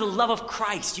grabbing onto the love of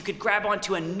Christ, you could grab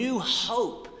onto a new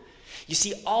hope. You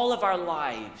see, all of our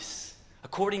lives,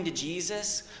 according to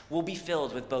Jesus, will be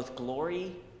filled with both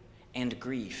glory and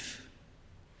grief.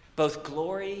 Both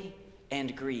glory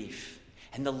and grief.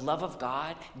 And the love of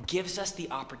God gives us the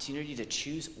opportunity to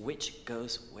choose which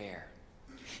goes where.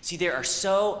 See, there are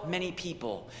so many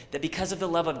people that because of the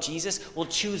love of Jesus will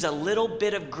choose a little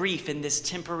bit of grief in this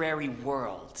temporary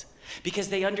world, because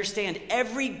they understand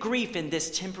every grief in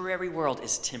this temporary world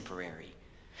is temporary,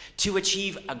 to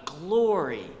achieve a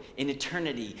glory in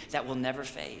eternity that will never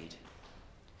fade.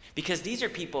 Because these are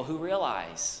people who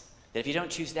realize that if you don't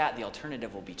choose that, the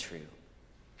alternative will be true.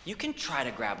 You can try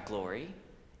to grab glory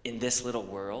in this little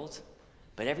world,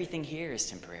 but everything here is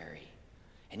temporary.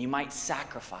 And you might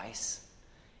sacrifice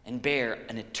and bear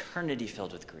an eternity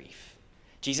filled with grief.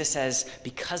 Jesus says,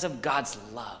 because of God's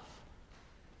love,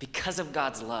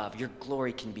 your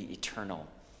glory can be eternal.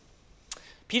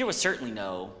 Peter would certainly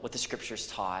know what the scriptures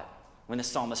taught when the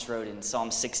psalmist wrote in Psalm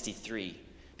 63,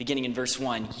 beginning in verse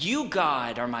 1, "You,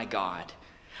 God, are my God.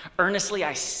 Earnestly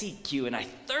I seek you and I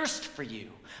thirst for you.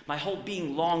 My whole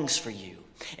being longs for you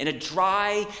in a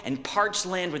dry and parched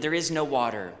land where there is no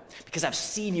water, because I've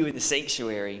seen you in the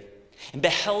sanctuary and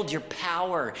beheld your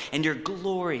power and your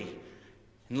glory.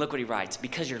 And look what he writes,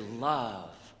 because your love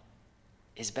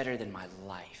is better than my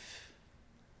life,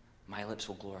 my lips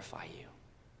will glorify you.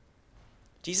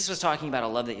 Jesus was talking about a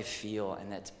love that you feel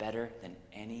and that's better than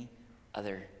any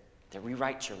other, that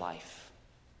rewrites your life.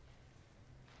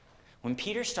 When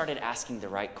Peter started asking the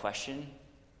right question,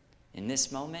 in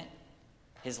this moment,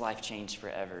 his life changed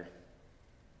forever.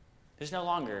 It was no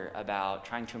longer about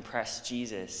trying to impress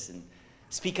Jesus and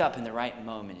speak up in the right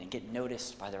moment and get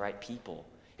noticed by the right people.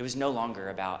 It was no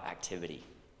longer about activity.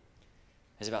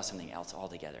 It was about something else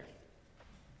altogether.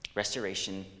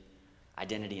 Restoration,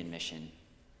 identity, and mission.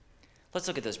 Let's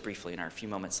look at those briefly in our few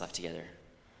moments left together.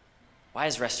 Why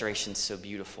is restoration so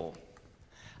beautiful?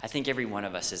 I think every one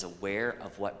of us is aware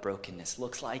of what brokenness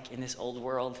looks like in this old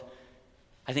world.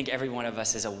 I think every one of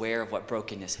us is aware of what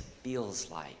brokenness feels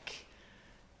like.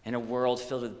 In a world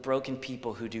filled with broken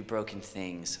people who do broken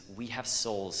things, we have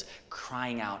souls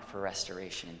crying out for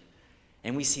restoration.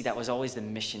 And we see that was always the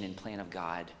mission and plan of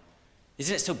God.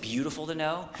 Isn't it so beautiful to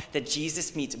know that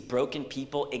Jesus meets broken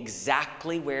people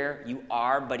exactly where you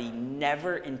are, but he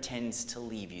never intends to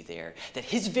leave you there? That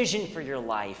his vision for your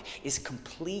life is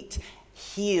complete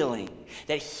healing,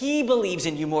 that he believes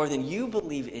in you more than you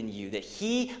believe in you, that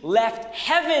he left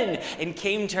heaven and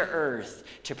came to earth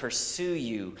to pursue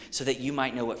you so that you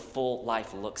might know what full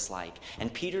life looks like.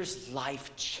 And Peter's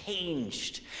life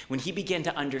changed when he began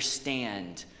to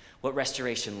understand what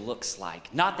restoration looks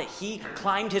like. Not that he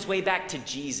climbed his way back to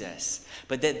Jesus,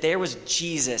 but that there was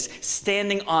Jesus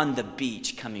standing on the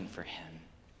beach coming for him.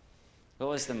 What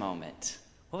was the moment?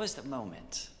 What was the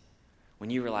moment when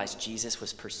you realized Jesus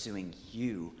was pursuing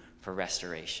you for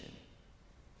restoration?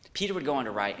 Peter would go on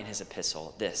to write in his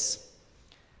epistle this,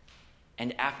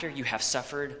 and after you have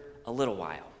suffered a little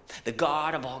while, the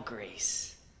God of all grace,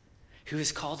 who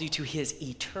has called you to his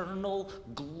eternal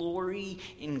glory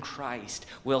in Christ,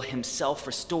 will himself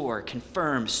restore,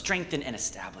 confirm, strengthen, and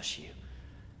establish you.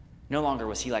 No longer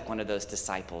was he like one of those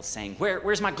disciples saying,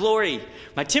 where's my glory?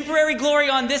 My temporary glory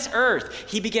on this earth.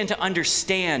 He began to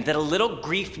understand that a little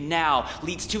grief now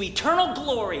leads to eternal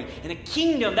glory in a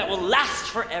kingdom that will last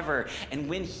forever. And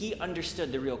when he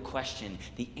understood the real question,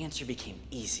 the answer became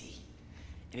easy.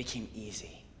 It became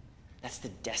easy. That's the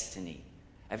destiny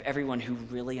of everyone who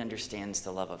really understands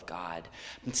the love of God.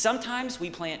 And sometimes we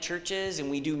plant churches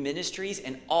and we do ministries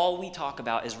and all we talk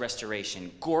about is restoration.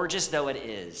 Gorgeous though it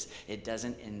is, it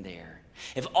doesn't end there.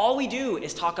 If all we do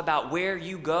is talk about where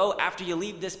you go after you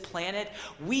leave this planet,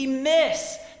 we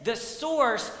miss the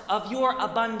source of your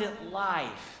abundant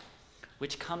life,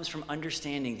 which comes from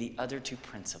understanding the other two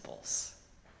principles.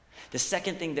 The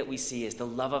second thing that we see is the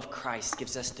love of Christ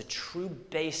gives us the true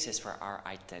basis for our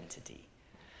identity.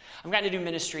 I've gotten to do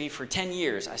ministry for 10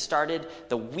 years. I started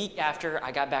the week after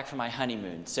I got back from my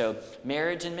honeymoon. So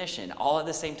marriage and mission, all at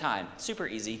the same time. Super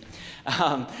easy.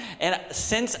 And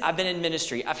since I've been in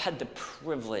ministry, I've had the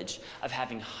privilege of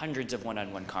having hundreds of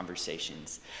one-on-one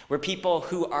conversations where people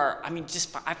who are,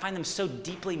 I find them so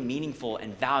deeply meaningful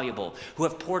and valuable, who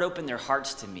have poured open their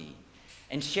hearts to me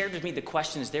and shared with me the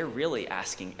questions they're really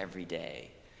asking every day.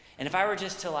 And if I were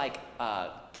just to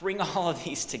bring all of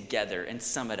these together and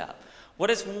sum it up, what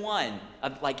is one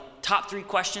of top three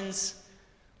questions?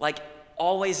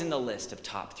 Always in the list of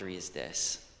top three is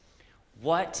this: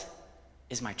 what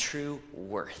is my true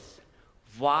worth?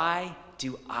 Why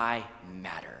do I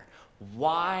matter?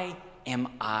 Why am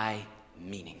I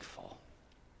meaningful?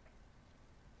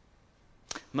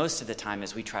 Most of the time,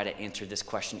 as we try to answer this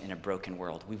question in a broken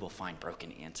world, we will find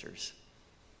broken answers.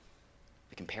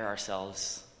 We compare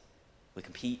ourselves, we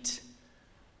compete,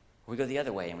 or we go the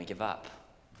other way and we give up.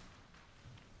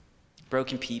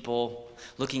 Broken people,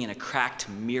 looking in a cracked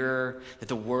mirror that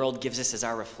the world gives us as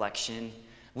our reflection,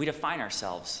 we define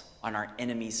ourselves on our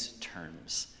enemy's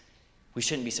terms. We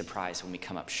shouldn't be surprised when we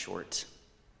come up short.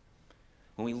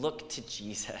 When we look to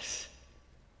Jesus,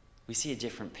 we see a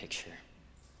different picture.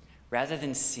 Rather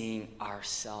than seeing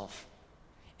ourselves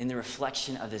in the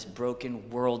reflection of this broken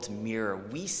world's mirror,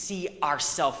 we see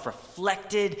ourselves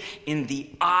reflected in the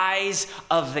eyes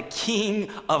of the King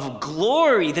of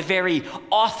glory, the very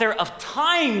author of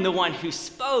time, the one who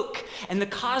spoke and the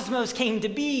cosmos came to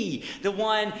be, the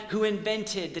one who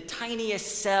invented the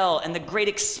tiniest cell and the great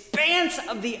expanse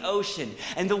of the ocean,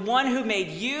 and the one who made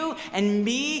you and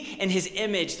me in his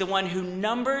image, the one who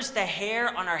numbers the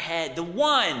hair on our head, the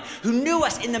one who knew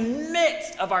us in the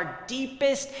midst of our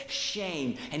deepest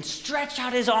shame, and stretch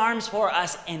out his arms for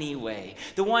us anyway.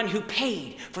 The one who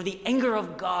paid for the anger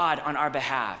of God on our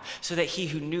behalf so that he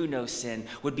who knew no sin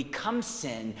would become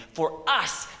sin for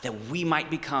us that we might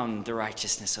become the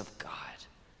righteousness of God.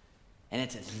 And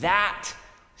it's that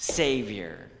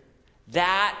Savior,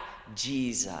 that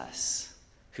Jesus,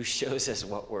 who shows us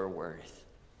what we're worth.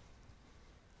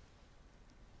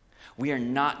 We are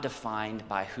not defined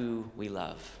by who we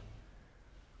love.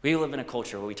 We live in a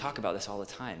culture where we talk about this all the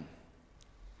time.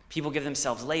 People give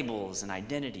themselves labels and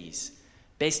identities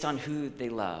based on who they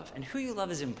love. And who you love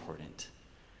is important.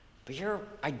 But your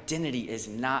identity is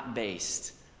not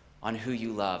based on who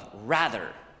you love. Rather,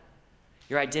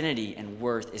 your identity and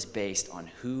worth is based on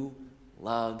who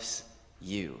loves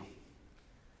you.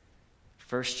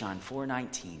 1 John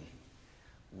 4:19.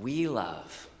 We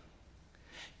love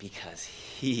because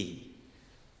he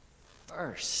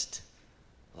first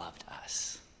loved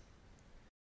us.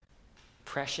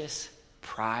 Precious,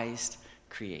 prized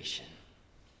creation.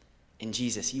 In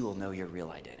Jesus, you will know your real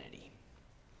identity.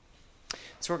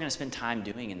 So we're going to spend time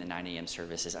doing in the 9 a.m.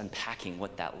 services, unpacking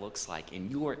what that looks like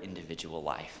in your individual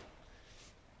life.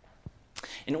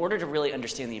 In order to really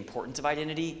understand the importance of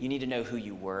identity, you need to know who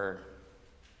you were.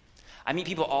 I meet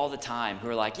people all the time who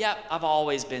are like, yep, I've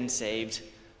always been saved.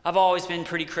 I've always been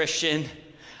pretty Christian.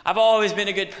 I've always been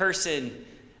a good person.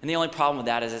 And the only problem with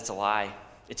that is it's a lie.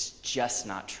 It's just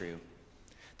not true.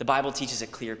 The Bible teaches a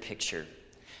clear picture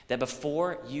that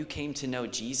before you came to know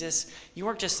Jesus, you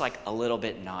weren't just like a little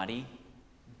bit naughty.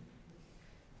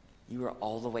 You were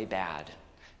all the way bad,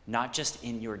 not just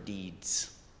in your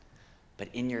deeds, but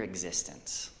in your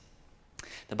existence.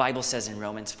 The Bible says in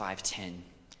Romans 5:10,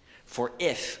 for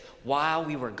if, while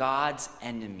we were God's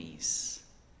enemies,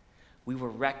 we were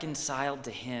reconciled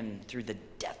to him through the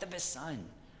death of his Son,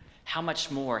 how much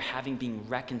more, having been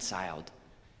reconciled,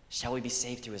 shall we be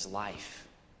saved through his life?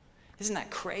 Isn't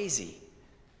that crazy?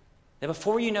 That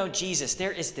before you know Jesus,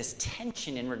 there is this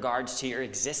tension in regards to your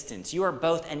existence. You are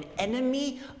both an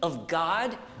enemy of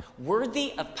God,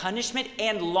 worthy of punishment,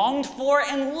 and longed for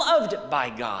and loved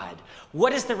by God.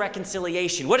 What is the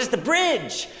reconciliation? What is the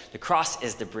bridge? The cross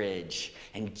is the bridge,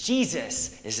 and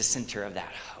Jesus is the center of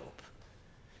that hope.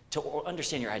 To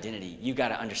understand your identity, you got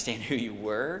to understand who you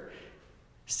were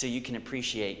so you can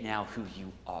appreciate now who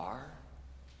you are.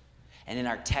 And in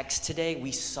our text today,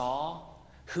 we saw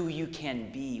who you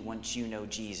can be once you know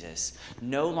Jesus.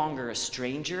 No longer a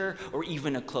stranger or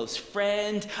even a close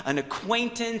friend, an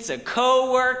acquaintance, a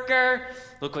co-worker.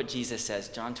 Look what Jesus says,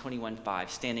 John 21:5,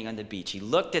 standing on the beach. He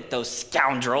looked at those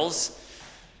scoundrels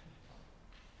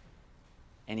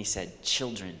and he said,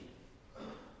 children,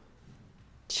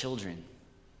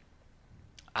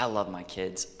 I love my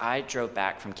kids. I drove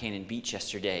back from Cannon Beach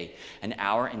yesterday, 1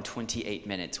 hour and 28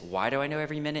 minutes. Why do I know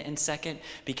every minute and second?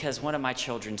 Because one of my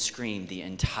children screamed the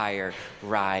entire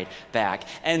ride back.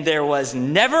 And there was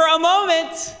never a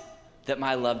moment that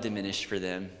my love diminished for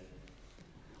them.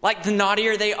 Like the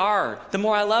naughtier they are, the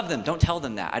more I love them. Don't tell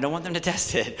them that. I don't want them to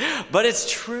test it. But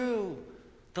it's true.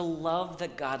 The love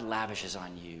that God lavishes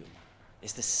on you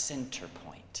is the center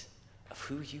point of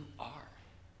who you are.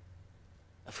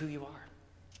 Of who you are.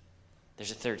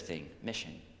 There's a third thing,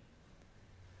 mission.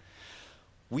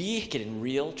 We get in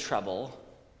real trouble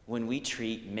when we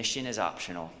treat mission as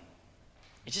optional.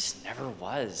 It just never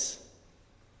was.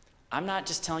 I'm not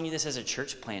just telling you this as a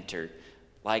church planter.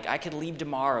 Like, I could leave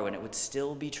tomorrow and it would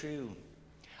still be true.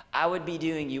 I would be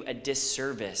doing you a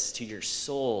disservice to your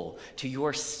soul, to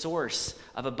your source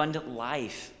of abundant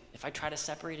life, if I try to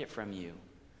separate it from you.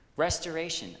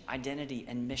 Restoration, identity,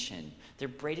 and mission, they're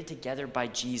braided together by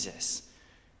Jesus.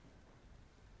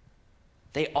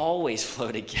 They always flow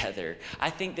together. I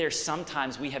think there's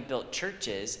sometimes we have built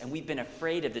churches and we've been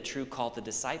afraid of the true call to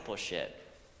discipleship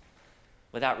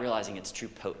without realizing its true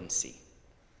potency.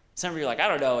 Some of you are like, I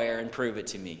don't know, Aaron, prove it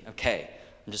to me. Okay,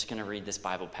 I'm just going to read this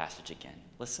Bible passage again.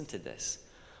 Listen to this.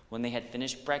 When they had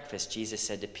finished breakfast, Jesus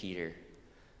said to Peter,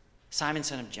 Simon,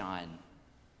 son of John,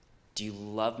 do you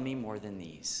love me more than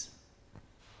these?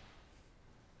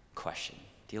 Question,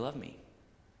 do you love me?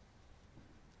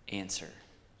 Answer,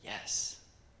 yes.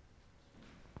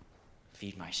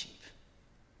 Feed my sheep.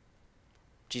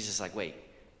 Jesus is like, wait,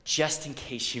 just in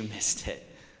case you missed it.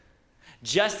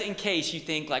 Just in case you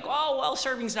think like, oh, well,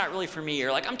 serving's not really for me.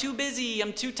 Or like, I'm too busy.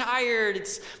 I'm too tired.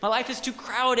 My life is too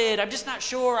crowded. I'm just not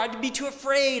sure. I'd be too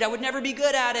afraid. I would never be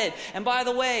good at it. And by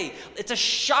the way, it's a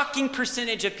shocking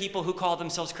percentage of people who call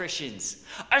themselves Christians.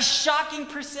 A shocking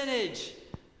percentage.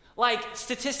 Like,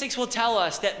 statistics will tell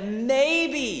us that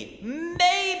maybe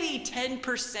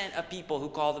 10% of people who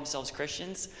call themselves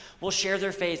Christians will share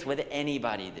their faith with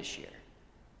anybody this year.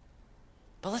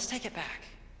 But let's take it back.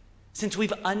 Since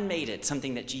we've unmade it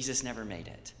something that Jesus never made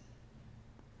it.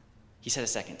 He said a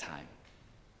second time,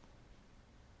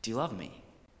 do you love me?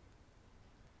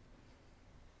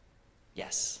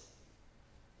 Yes.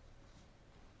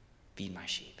 Feed my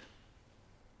sheep.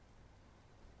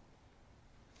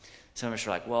 Some of us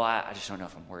are like, well, I just don't know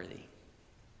if I'm worthy.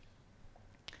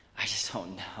 I just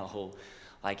don't know,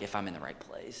 if I'm in the right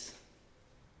place.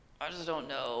 I just don't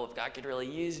know if God could really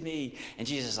use me. And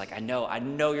Jesus is like, I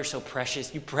know you're so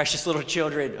precious, you precious little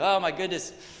children. Oh my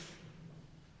goodness.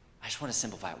 I just want to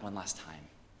simplify it one last time.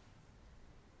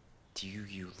 Do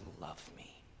you love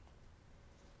me?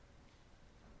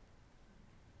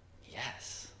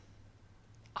 Yes.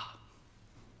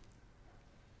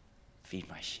 Feed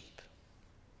my sheep.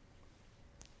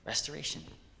 Restoration,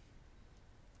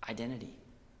 identity,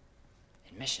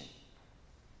 and mission.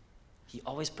 He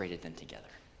always braided them together.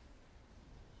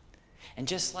 And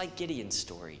just like Gideon's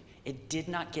story, it did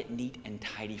not get neat and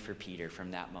tidy for Peter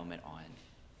from that moment on.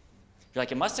 You're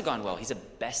like, it must have gone well. He's a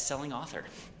best-selling author.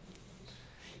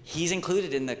 He's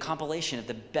included in the compilation of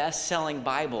the best-selling the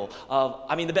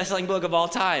best-selling book of all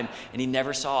time, and he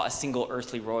never saw a single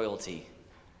earthly royalty.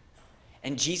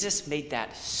 And Jesus made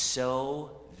that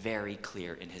so very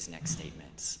clear in his next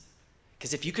statements.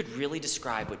 Because if you could really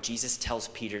describe what Jesus tells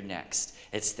Peter next,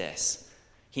 it's this.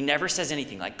 He never says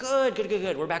anything like, good,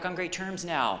 we're back on great terms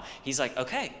now. He's like,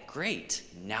 okay, great,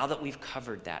 now that we've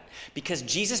covered that. Because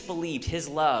Jesus believed his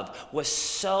love was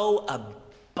so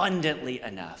abundantly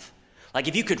enough. Like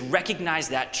if you could recognize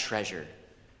that treasure,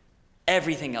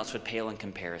 everything else would pale in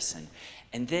comparison.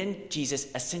 And then Jesus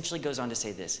essentially goes on to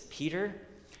say this, Peter,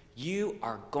 you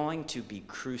are going to be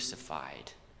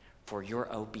crucified for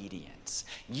your obedience.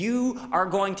 You are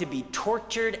going to be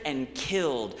tortured and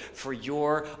killed for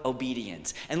your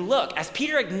obedience. And look, as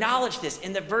Peter acknowledged this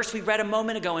in the verse we read a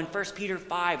moment ago in 1 Peter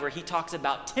 5, where he talks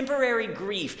about temporary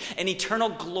grief and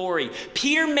eternal glory,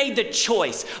 Peter made the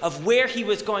choice of where he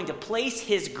was going to place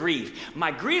his grief.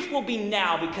 My grief will be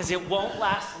now because it won't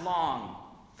last long.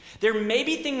 There may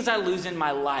be things I lose in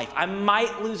my life. I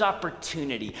might lose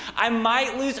opportunity. I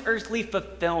might lose earthly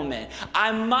fulfillment.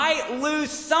 I might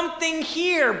lose something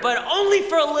here, but only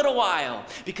for a little while.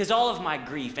 Because all of my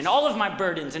grief and all of my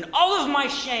burdens and all of my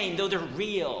shame, though they're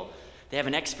real, they have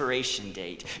an expiration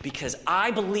date. Because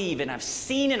I believe and I've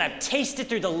seen and I've tasted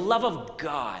through the love of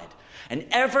God, an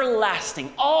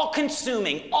everlasting,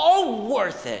 all-consuming, all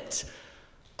worth it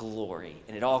glory.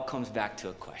 And it all comes back to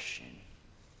a question.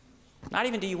 Not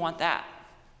even do you want that,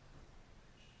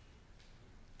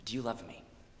 but do you love me?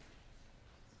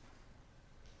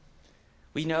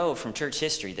 We know from church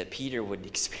history that Peter would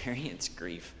experience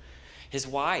grief. His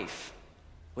wife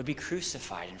would be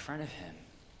crucified in front of him.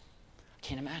 I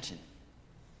can't imagine.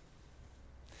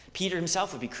 Peter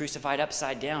himself would be crucified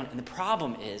upside down. And the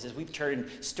problem is we've turned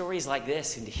stories like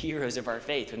this into heroes of our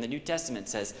faith when the New Testament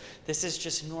says this is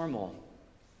just normal.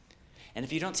 And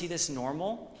if you don't see this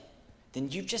normal, then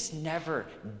you've just never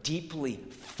deeply,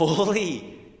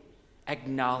 fully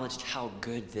acknowledged how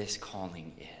good this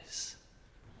calling is,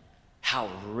 how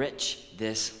rich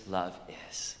this love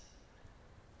is.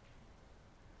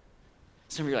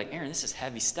 Some of you are like, Aaron, this is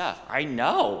heavy stuff. I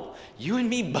know. You and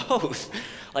me both.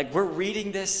 We're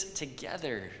reading this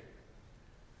together.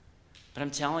 But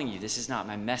I'm telling you, this is not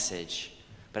my message.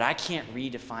 But I can't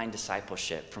redefine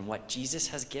discipleship from what Jesus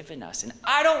has given us. And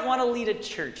I don't want to lead a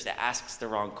church that asks the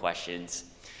wrong questions.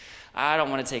 I don't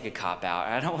want to take a cop-out.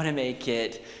 I don't want to make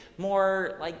it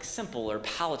more simple or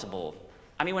palatable.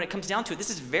 I mean, when it comes down to it, this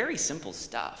is very simple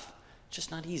stuff.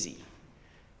 Just not easy.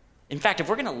 In fact, if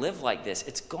we're going to live like this,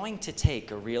 it's going to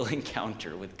take a real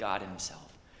encounter with God himself.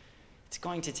 It's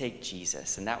going to take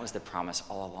Jesus, and that was the promise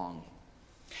all along.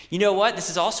 You know what? This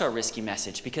is also a risky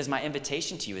message because my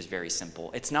invitation to you is very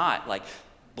simple. It's not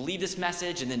believe this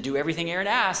message and then do everything Aaron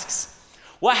asks.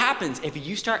 What happens if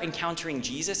you start encountering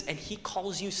Jesus and he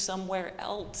calls you somewhere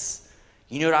else?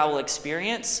 You know what I will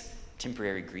experience?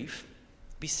 Temporary grief.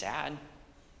 Be sad.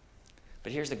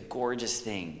 But here's the gorgeous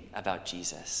thing about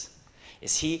Jesus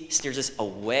is he steers us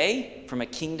away from a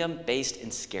kingdom based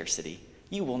in scarcity.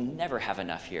 You will never have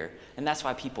enough here. And that's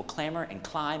why people clamor and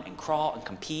climb and crawl and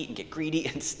compete and get greedy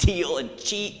and steal and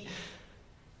cheat.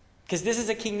 Because this is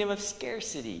a kingdom of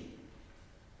scarcity.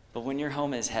 But when your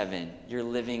home is heaven, you're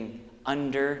living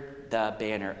under the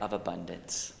banner of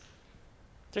abundance.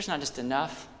 There's not just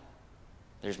enough.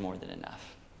 There's more than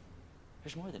enough.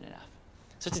 There's more than enough.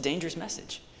 So it's a dangerous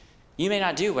message. You may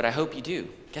not do what I hope you do.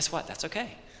 Guess what? That's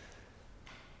okay.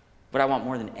 What I want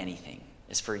more than anything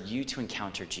is for you to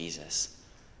encounter Jesus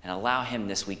and allow him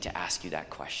this week to ask you that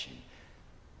question.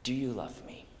 Do you love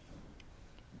me?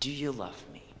 Do you love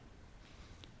me?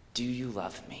 Do you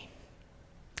love me?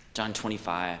 John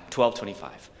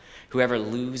 12:25. Whoever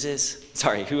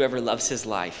loves his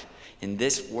life in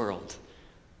this world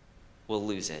will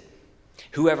lose it.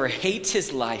 Whoever hates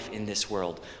his life in this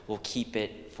world will keep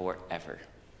it forever.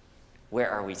 Where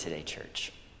are we today,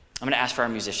 church? I'm going to ask for our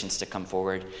musicians to come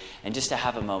forward and just to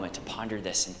have a moment to ponder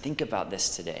this and think about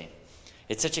this today.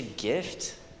 It's such a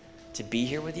gift to be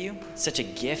here with you. It's such a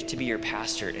gift to be your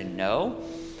pastor and know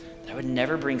that I would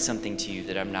never bring something to you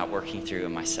that I'm not working through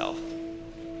in myself.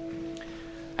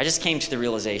 I just came to the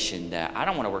realization that I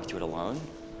don't want to work through it alone.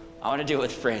 I want to do it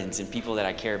with friends and people that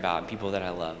I care about and people that I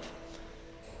love.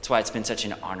 That's why it's been such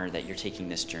an honor that you're taking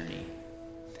this journey.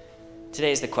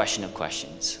 Today is the question of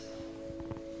questions.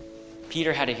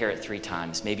 Peter had to hear it 3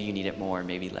 times. Maybe you need it more,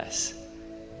 maybe less.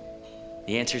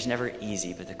 The answer is never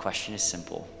easy, but the question is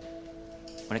simple.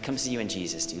 When it comes to you and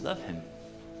Jesus, do you love him?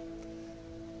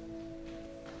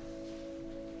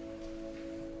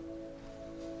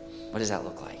 What does that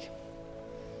look like?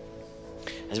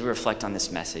 As we reflect on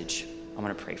this message, I'm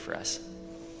going to pray for us.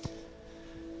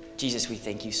 Jesus, we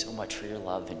thank you so much for your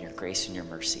love and your grace and your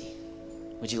mercy.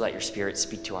 Would you let your Spirit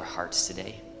speak to our hearts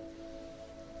today?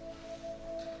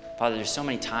 Father, there's so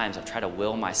many times I've tried to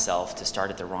will myself to start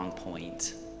at the wrong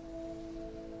point,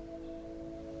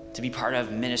 to be part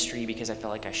of ministry because I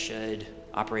felt like I should,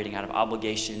 operating out of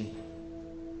obligation,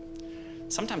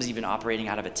 sometimes even operating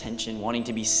out of attention, wanting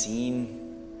to be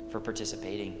seen for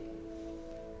participating.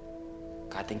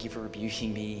 God, thank you for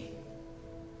rebuking me.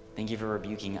 Thank you for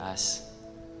rebuking us.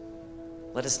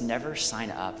 Let us never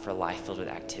sign up for a life filled with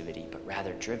activity, but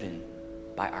rather driven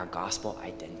by our gospel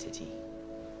identity,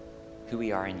 who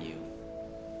we are in you.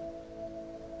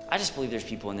 I just believe there's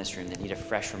people in this room that need a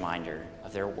fresh reminder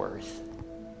of their worth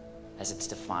as it's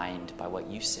defined by what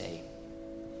you say.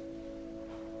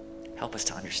 Help us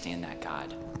to understand that,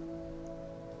 God.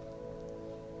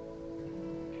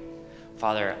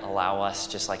 Father, allow us,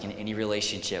 just like in any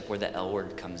relationship where the L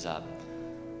word comes up,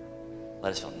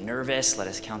 let us feel nervous, let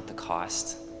us count the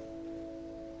cost,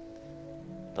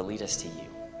 but lead us to you.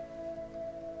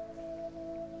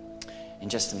 In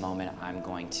just a moment, I'm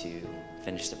going to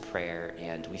finish the prayer,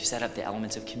 and we've set up the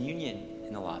elements of communion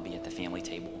in the lobby at the family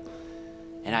table.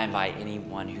 And I invite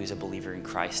anyone who's a believer in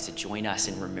Christ to join us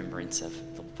in remembrance of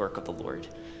the work of the Lord.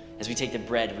 As we take the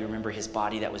bread, we remember his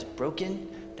body that was broken,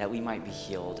 that we might be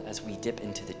healed. As we dip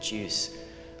into the juice,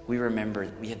 we remember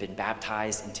we have been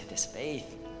baptized into this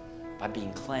faith by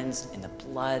being cleansed in the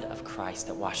blood of Christ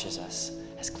that washes us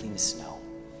as clean as snow.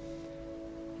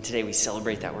 And today we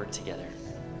celebrate that work together.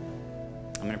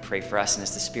 I'm going to pray for us, and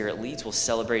as the Spirit leads, we'll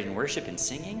celebrate in worship and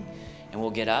singing, and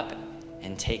we'll get up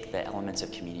and take the elements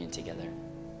of communion together.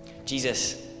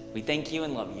 Jesus, we thank you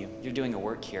and love you. You're doing a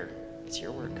work here. It's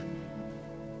your work.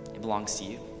 It belongs to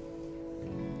you.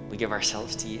 We give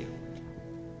ourselves to you.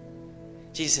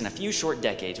 Jesus, in a few short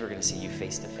decades, we're going to see you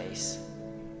face to face.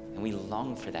 And we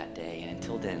long for that day. And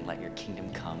until then, let your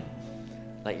kingdom come.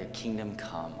 Let your kingdom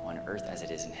come on earth as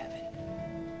it is in heaven.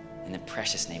 In the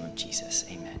precious name of Jesus,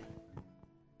 amen.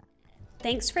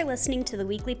 Thanks for listening to the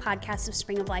weekly podcast of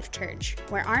Spring of Life Church,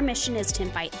 where our mission is to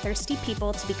invite thirsty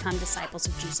people to become disciples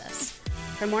of Jesus.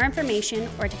 For more information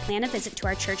or to plan a visit to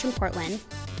our church in Portland,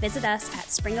 visit us at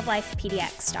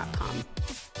springoflifepdx.com.